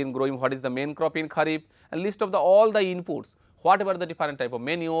or in growing what is the main crop in Kharif, and list of the all the inputs, whatever the different type of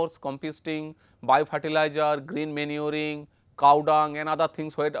manures, composting, biofertilizer, green manuring, cow dung and other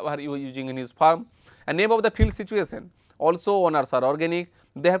things whatever you are using in his farm, and name of the field situation. Also owners are organic,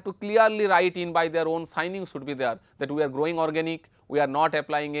 they have to clearly write in by their own signing should be there that we are growing organic, we are not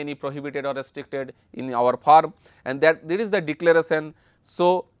applying any prohibited or restricted in our farm, and that there is the declaration.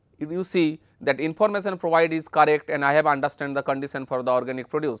 So if you see that information provided is correct and I have understand the condition for the organic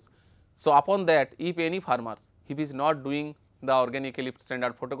produce. So upon that, if any farmers, if he is not doing the organically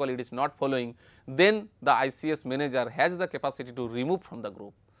standard protocol, it is not following, then the ICS manager has the capacity to remove from the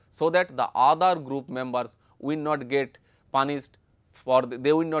group, so that the other group members will not get punished for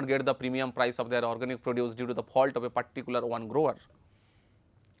they will not get the premium price of their organic produce due to the fault of a particular one grower.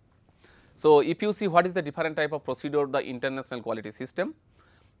 So if you see what is the different type of procedure the international quality system,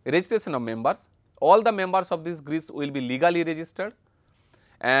 registration of members, all the members of these groups will be legally registered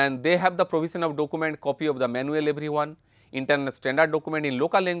and they have the provision of document copy of the manual everyone, internal standard document in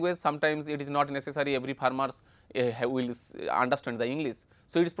local language. Sometimes it is not necessary every farmers will understand the English.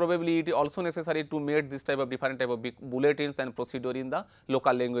 So it is probably it is also necessary to make this type of different type of bulletins and procedure in the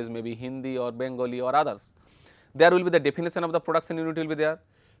local language, maybe Hindi or Bengali or others. There will be the definition of the production unit will be there,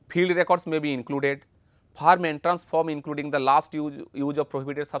 field records may be included, farm entrance form including the last use of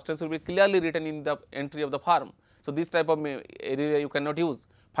prohibited substance will be clearly written in the entry of the farm. So this type of area you cannot use,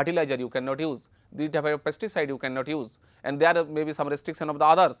 fertilizer you cannot use, this type of pesticide you cannot use, and there may be some restriction of the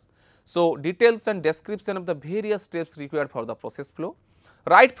others. So details and description of the various steps required for the process flow,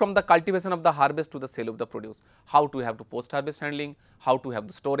 right from the cultivation of the harvest to the sale of the produce, how to have to post harvest handling, how to have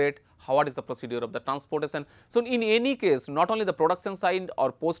to store it, what is the procedure of the transportation. So in any case, not only the production side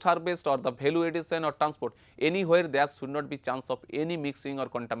or post harvest or the value addition or transport, anywhere there should not be chance of any mixing or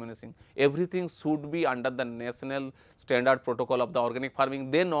contamination. Everything should be under the national standard protocol of the organic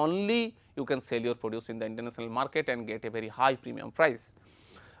farming, then only you can sell your produce in the international market and get a very high premium price.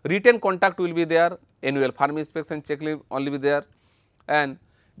 Written contact will be there, annual farm inspection checklist only be there, and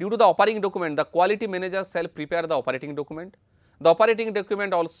due to the operating document, the quality manager shall prepare the operating document. The operating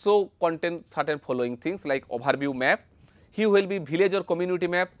document also contains certain following things like overview map, he will be village or community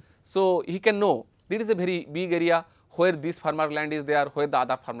map. So he can know there is a very big area where this farmer land is there, where the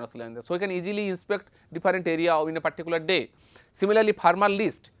other farmers land is there. So he can easily inspect different area in a particular day. Similarly, farmer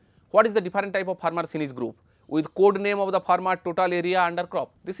list, what is the different type of farmers in his group, with code name of the farmer, total area under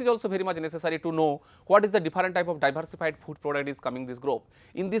crop. This is also very much necessary to know what is the different type of diversified food product is coming this group.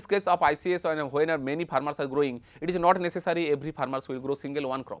 In this case of ICS, when many farmers are growing, it is not necessary every farmers will grow single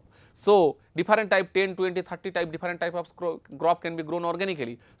one crop. So different type 10, 20, 30 type different type of crop can be grown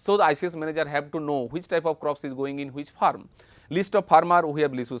organically. So the ICS manager have to know which type of crops is going in which farm. List of farmer who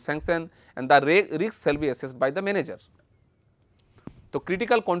have list sanction, and the risks shall be assessed by the manager. So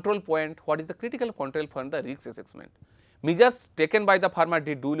critical control point, what is the critical control for the risk assessment? Measures taken by the farmer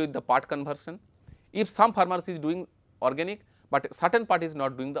did duly with the part conversion. If some farmers is doing organic, but certain part is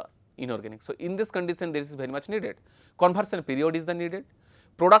not doing the inorganic. So, in this condition this is very much needed. Conversion period is the needed.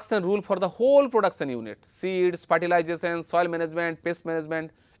 Production rule for the whole production unit, seeds, fertilization, soil management, pest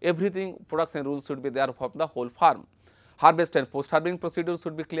management, everything production rules should be there for the whole farm. Harvest and post harvesting procedures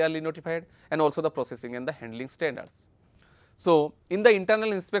should be clearly notified, and also the processing and the handling standards. So, in the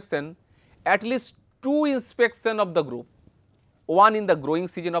internal inspection, at least 2 inspection of the group, one in the growing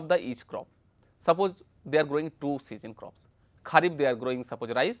season of the each crop. Suppose they are growing 2 season crops, Kharif they are growing suppose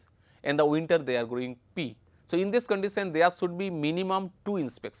rice, and the winter they are growing pea. So, in this condition there should be minimum 2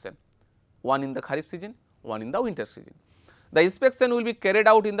 inspection, one in the Kharif season, one in the winter season. The inspection will be carried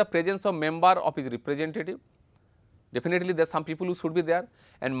out in the presence of member of his representative. Definitely there are some people who should be there,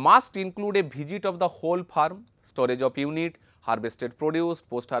 and must include a visit of the whole farm, storage of unit, harvested produce,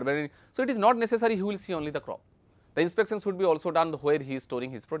 post harvesting. So, it is not necessary he will see only the crop. The inspection should be also done where he is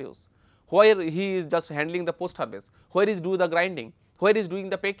storing his produce, where he is just handling the post harvest, where he is doing the grinding, where he is doing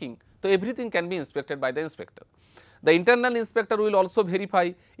the packing. So, everything can be inspected by the inspector. The internal inspector will also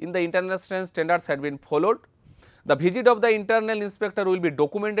verify in the international standards had been followed. The visit of the internal inspector will be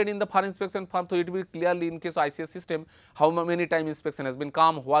documented in the farm inspection form. So, it will be clearly in case ICS system how many time inspection has been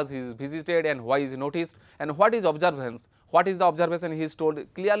come, was he is visited and why is noticed, and what is observance, what is the observation he is told,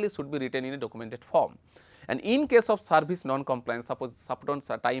 clearly should be written in a documented form. And in case of service non-compliance, suppose certain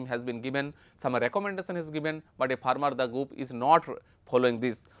time has been given, some recommendation is given, but a farmer the group is not following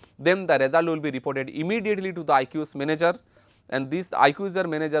this, then the result will be reported immediately to the IQS manager, and this IQS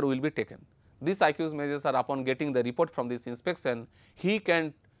manager will be taken. These IQS managers are upon getting the report from this inspection, he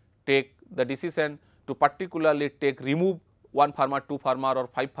can take the decision to particularly remove 1 farmer, 2 farmer or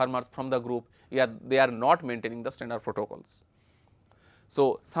 5 farmers from the group, they are not maintaining the standard protocols.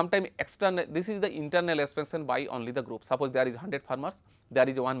 So, sometime external, this is the internal inspection by only the group. Suppose there is 100 farmers, there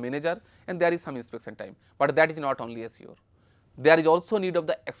is 1 manager and there is some inspection time, but that is not only assured. There is also need of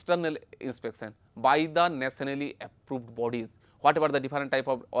the external inspection by the nationally approved bodies, whatever the different type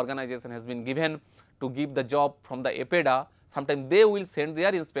of organization has been given to give the job from the APEDA, sometimes they will send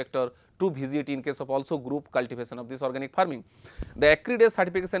their inspector to visit in case of also group cultivation of this organic farming. The accredited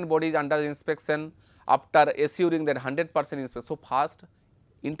certification body is under inspection after assuring that 100% inspection. So, first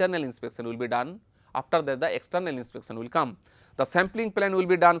internal inspection will be done, after that the external inspection will come. The sampling plan will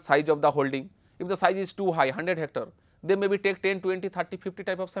be done, size of the holding. If the size is too high, 100 hectare, they maybe take 10, 20, 30, 50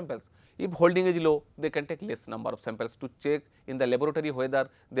 type of samples. If holding is low, they can take less number of samples to check in the laboratory whether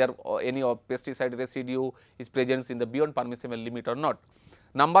there any of pesticide residue is present in the beyond permissible limit or not.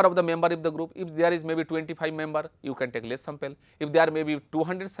 Number of the member of the group, if there is maybe 25 member, you can take less sample. If there may be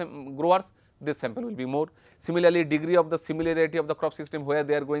 200 growers, this sample will be more. Similarly, degree of the similarity of the crop system, where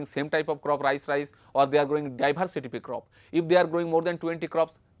they are growing same type of crop, rice or they are growing diversity crop. If they are growing more than 20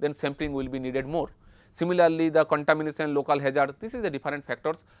 crops, then sampling will be needed more. Similarly, the contamination, local hazard, this is the different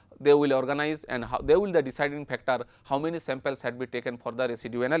factors they will organize, and how they will the deciding factor how many samples had been taken for the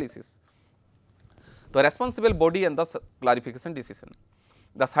residue analysis. The responsible body and the clarification decision.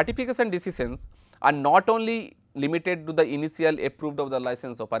 The certification decisions are not only limited to the initial approved of the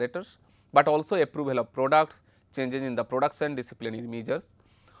license operators, but also approval of products, changes in the production, disciplinary measures.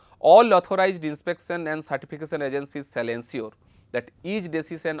 All authorized inspection and certification agencies shall ensure that each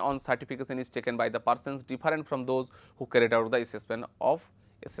decision on certification is taken by the persons different from those who carried out the assessment of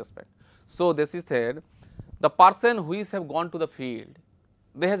assessment. So, this is said, the person who is have gone to the field,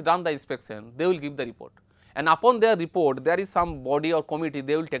 they has done the inspection, they will give the report, and upon their report there is some body or committee,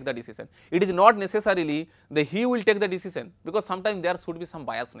 they will take the decision. It is not necessarily that he will take the decision, because sometimes there should be some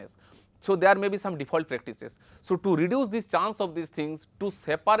biasness. So, there may be some default practices. So, to reduce this chance of these things, two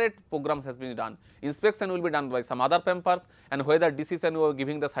separate programs has been done. Inspection will be done by some other members, and whether decision or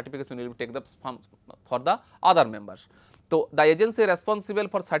giving the certification will take the for the other members. So, the agency responsible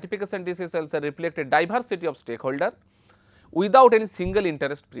for certification decisions reflect a diversity of stakeholder without any single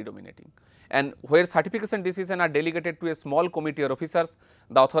interest predominating. And where certification decisions are delegated to a small committee or officers,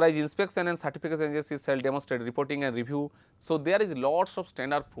 the authorized inspection and certification agencies shall demonstrate reporting and review. So, there is lots of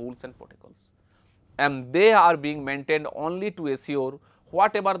standard rules and protocols, and they are being maintained only to assure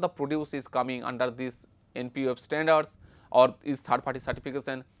whatever the produce is coming under this NPOF standards or is third party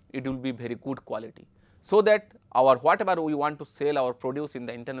certification, it will be very good quality. So, that our whatever we want to sell our produce in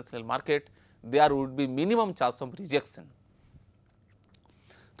the international market, there would be minimum chance of rejection.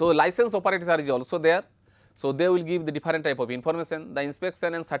 So, license operators are also there. So, they will give the different type of information. The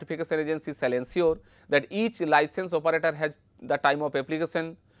inspection and certification agency shall ensure that each license operator has the time of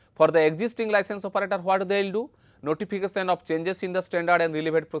application. For the existing license operator, what they will do? Notification of changes in the standard and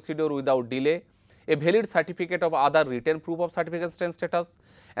relevant procedure without delay. a valid certificate of other written proof of certification status,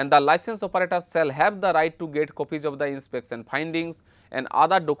 and the license operator shall have the right to get copies of the inspection findings and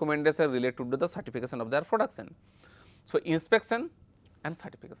other documentation related to the certification of their production. So, inspection and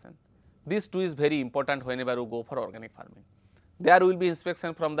certification, these two is very important whenever you go for organic farming. There will be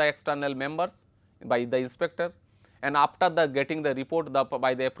inspection from the external members by the inspector, and after the getting the report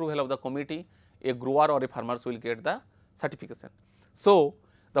by the approval of the committee, a grower or a farmers will get the certification. So,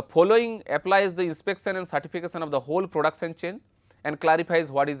 the following applies the inspection and certification of the whole production chain and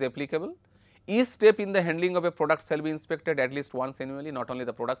clarifies what is applicable. Each step in the handling of a product shall be inspected at least once annually, not only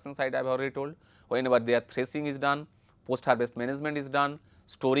the production side I have already told, whenever their threshing is done, post harvest management is done,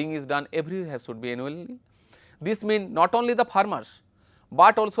 storing is done, every should be annually. This means not only the farmers,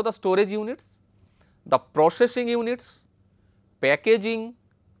 but also the storage units, the processing units, packaging,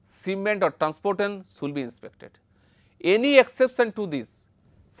 shipment or transportation should be inspected. Any exception to this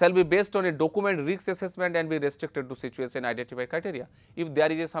shall be based on a document risk assessment and be restricted to situation identified criteria. If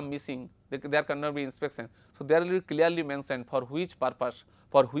there is some missing, there cannot be inspection. So, there will be clearly mentioned for which purpose,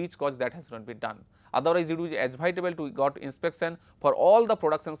 for which cause that has not been done. Otherwise, it will be advisable to got inspection for all the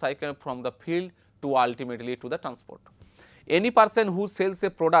production cycle from the field to ultimately to the transport. Any person who sells a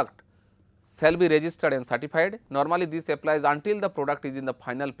product shall be registered and certified. Normally, this applies until the product is in the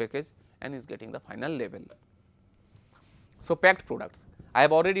final package and is getting the final label. So, packed products. I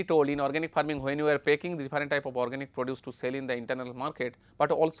have already told in organic farming, when you are packing the different type of organic produce to sell in the internal market,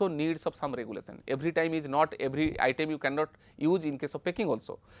 but also needs of some regulation. Every time is not every item you cannot use in case of packing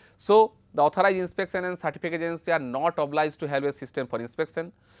also. So, the authorized inspection and certification agency are not obliged to have a system for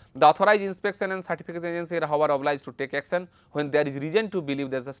inspection. The authorized inspection and certification agency are however obliged to take action when there is reason to believe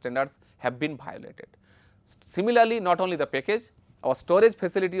that the standards have been violated. Similarly, not only the package, our storage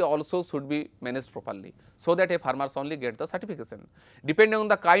facility also should be managed properly, so that a farmers only get the certification. Depending on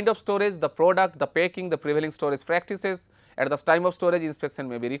the kind of storage, the product, the packing, the prevailing storage practices, at the time of storage inspection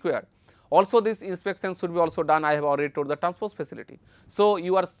may be required. Also, this inspection should be also done, I have already told, the transport facility. So,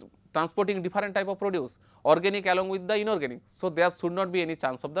 you are transporting different type of produce, organic along with the inorganic. So, there should not be any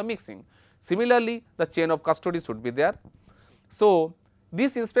chance of the mixing. Similarly, the chain of custody should be there. So,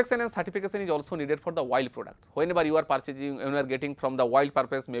 this inspection and certification is also needed for the wild product. Whenever you are purchasing, when you are getting from the wild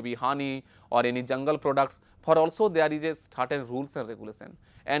purpose, maybe honey or any jungle products, for also there is a certain rules and regulation,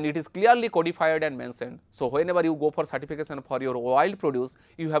 and it is clearly codified and mentioned. So, whenever you go for certification for your wild produce,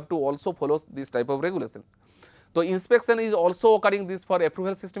 you have to also follow this type of regulations. So, inspection is also occurring, this for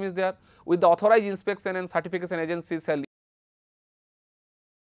approval system is there. With the authorized inspection and certification agencies shall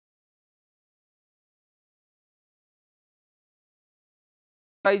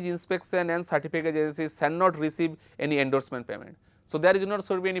inspection and certificate agencies shall not receive any endorsement payment. So, there is not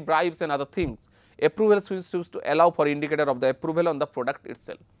should be any bribes and other things. Approval is to allow for indicator of the approval on the product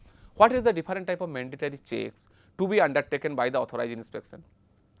itself. What is the different type of mandatory checks to be undertaken by the authorized inspection?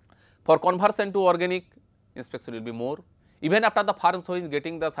 For conversion to organic, inspection will be more. Even after the farmer who is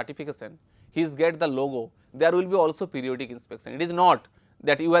getting the certification, he is get the logo, there will be also periodic inspection. It is not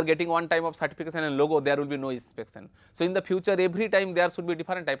that you are getting one time of certification and logo, there will be no inspection. So, in the future every time there should be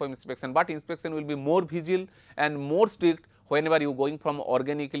different type of inspection, but inspection will be more vigil and more strict whenever you going from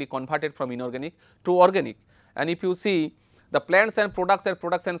organically converted from inorganic to organic. And if you see the plants and products and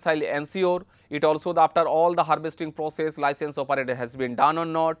production shall ensure it also after all the harvesting process license operator has been done or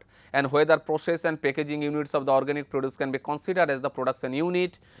not, and whether process and packaging units of the organic produce can be considered as the production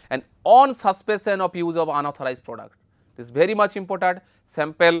unit, and on suspicion of use of unauthorized product. This is very much important.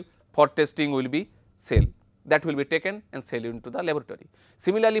 Sample for testing will be sale, that will be taken and sell into the laboratory.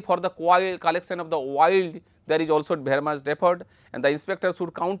 Similarly, for the collection of the wild, there is also very much effort, and the inspector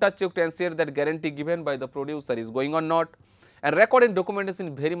should counter check to ensure that guarantee given by the producer is going or not. And record and documentation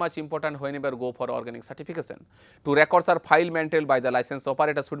is very much important whenever go for organic certification. Two records are filed maintained by the license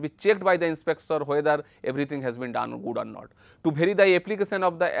operator should be checked by the inspector whether everything has been done good or not. To vary the application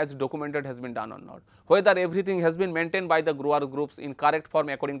of the as documented has been done or not. Whether everything has been maintained by the grower groups in correct form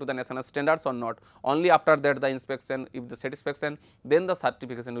according to the national standards or not. Only after that the inspection, if the satisfaction, then the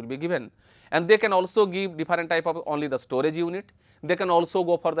certification will be given. And they can also give different type of only the storage unit. They can also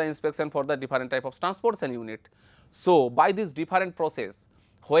go for the inspection for the different type of transportation unit. So, by this different process,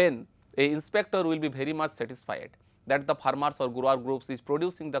 when a inspector will be very much satisfied that the farmers or grower groups is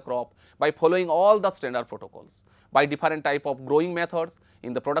producing the crop by following all the standard protocols, by different type of growing methods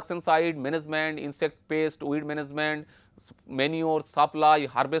in the production side, management, insect pest, weed management, manure, supply,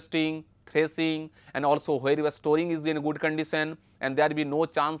 harvesting, threshing, and also where your storing is in a good condition and there will be no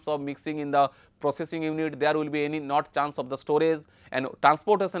chance of mixing in the processing unit, there will be any not chance of the storage, and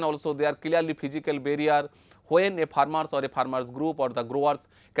transportation also there clearly physical barrier. When a farmers or a farmers group or the growers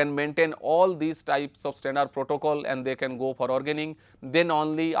can maintain all these types of standard protocol and they can go for organic, then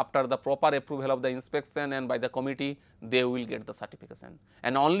only after the proper approval of the inspection and by the committee they will get the certification,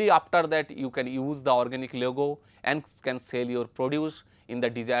 and only after that you can use the organic logo and can sell your produce in the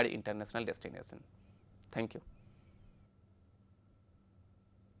desired international destination. Thank you.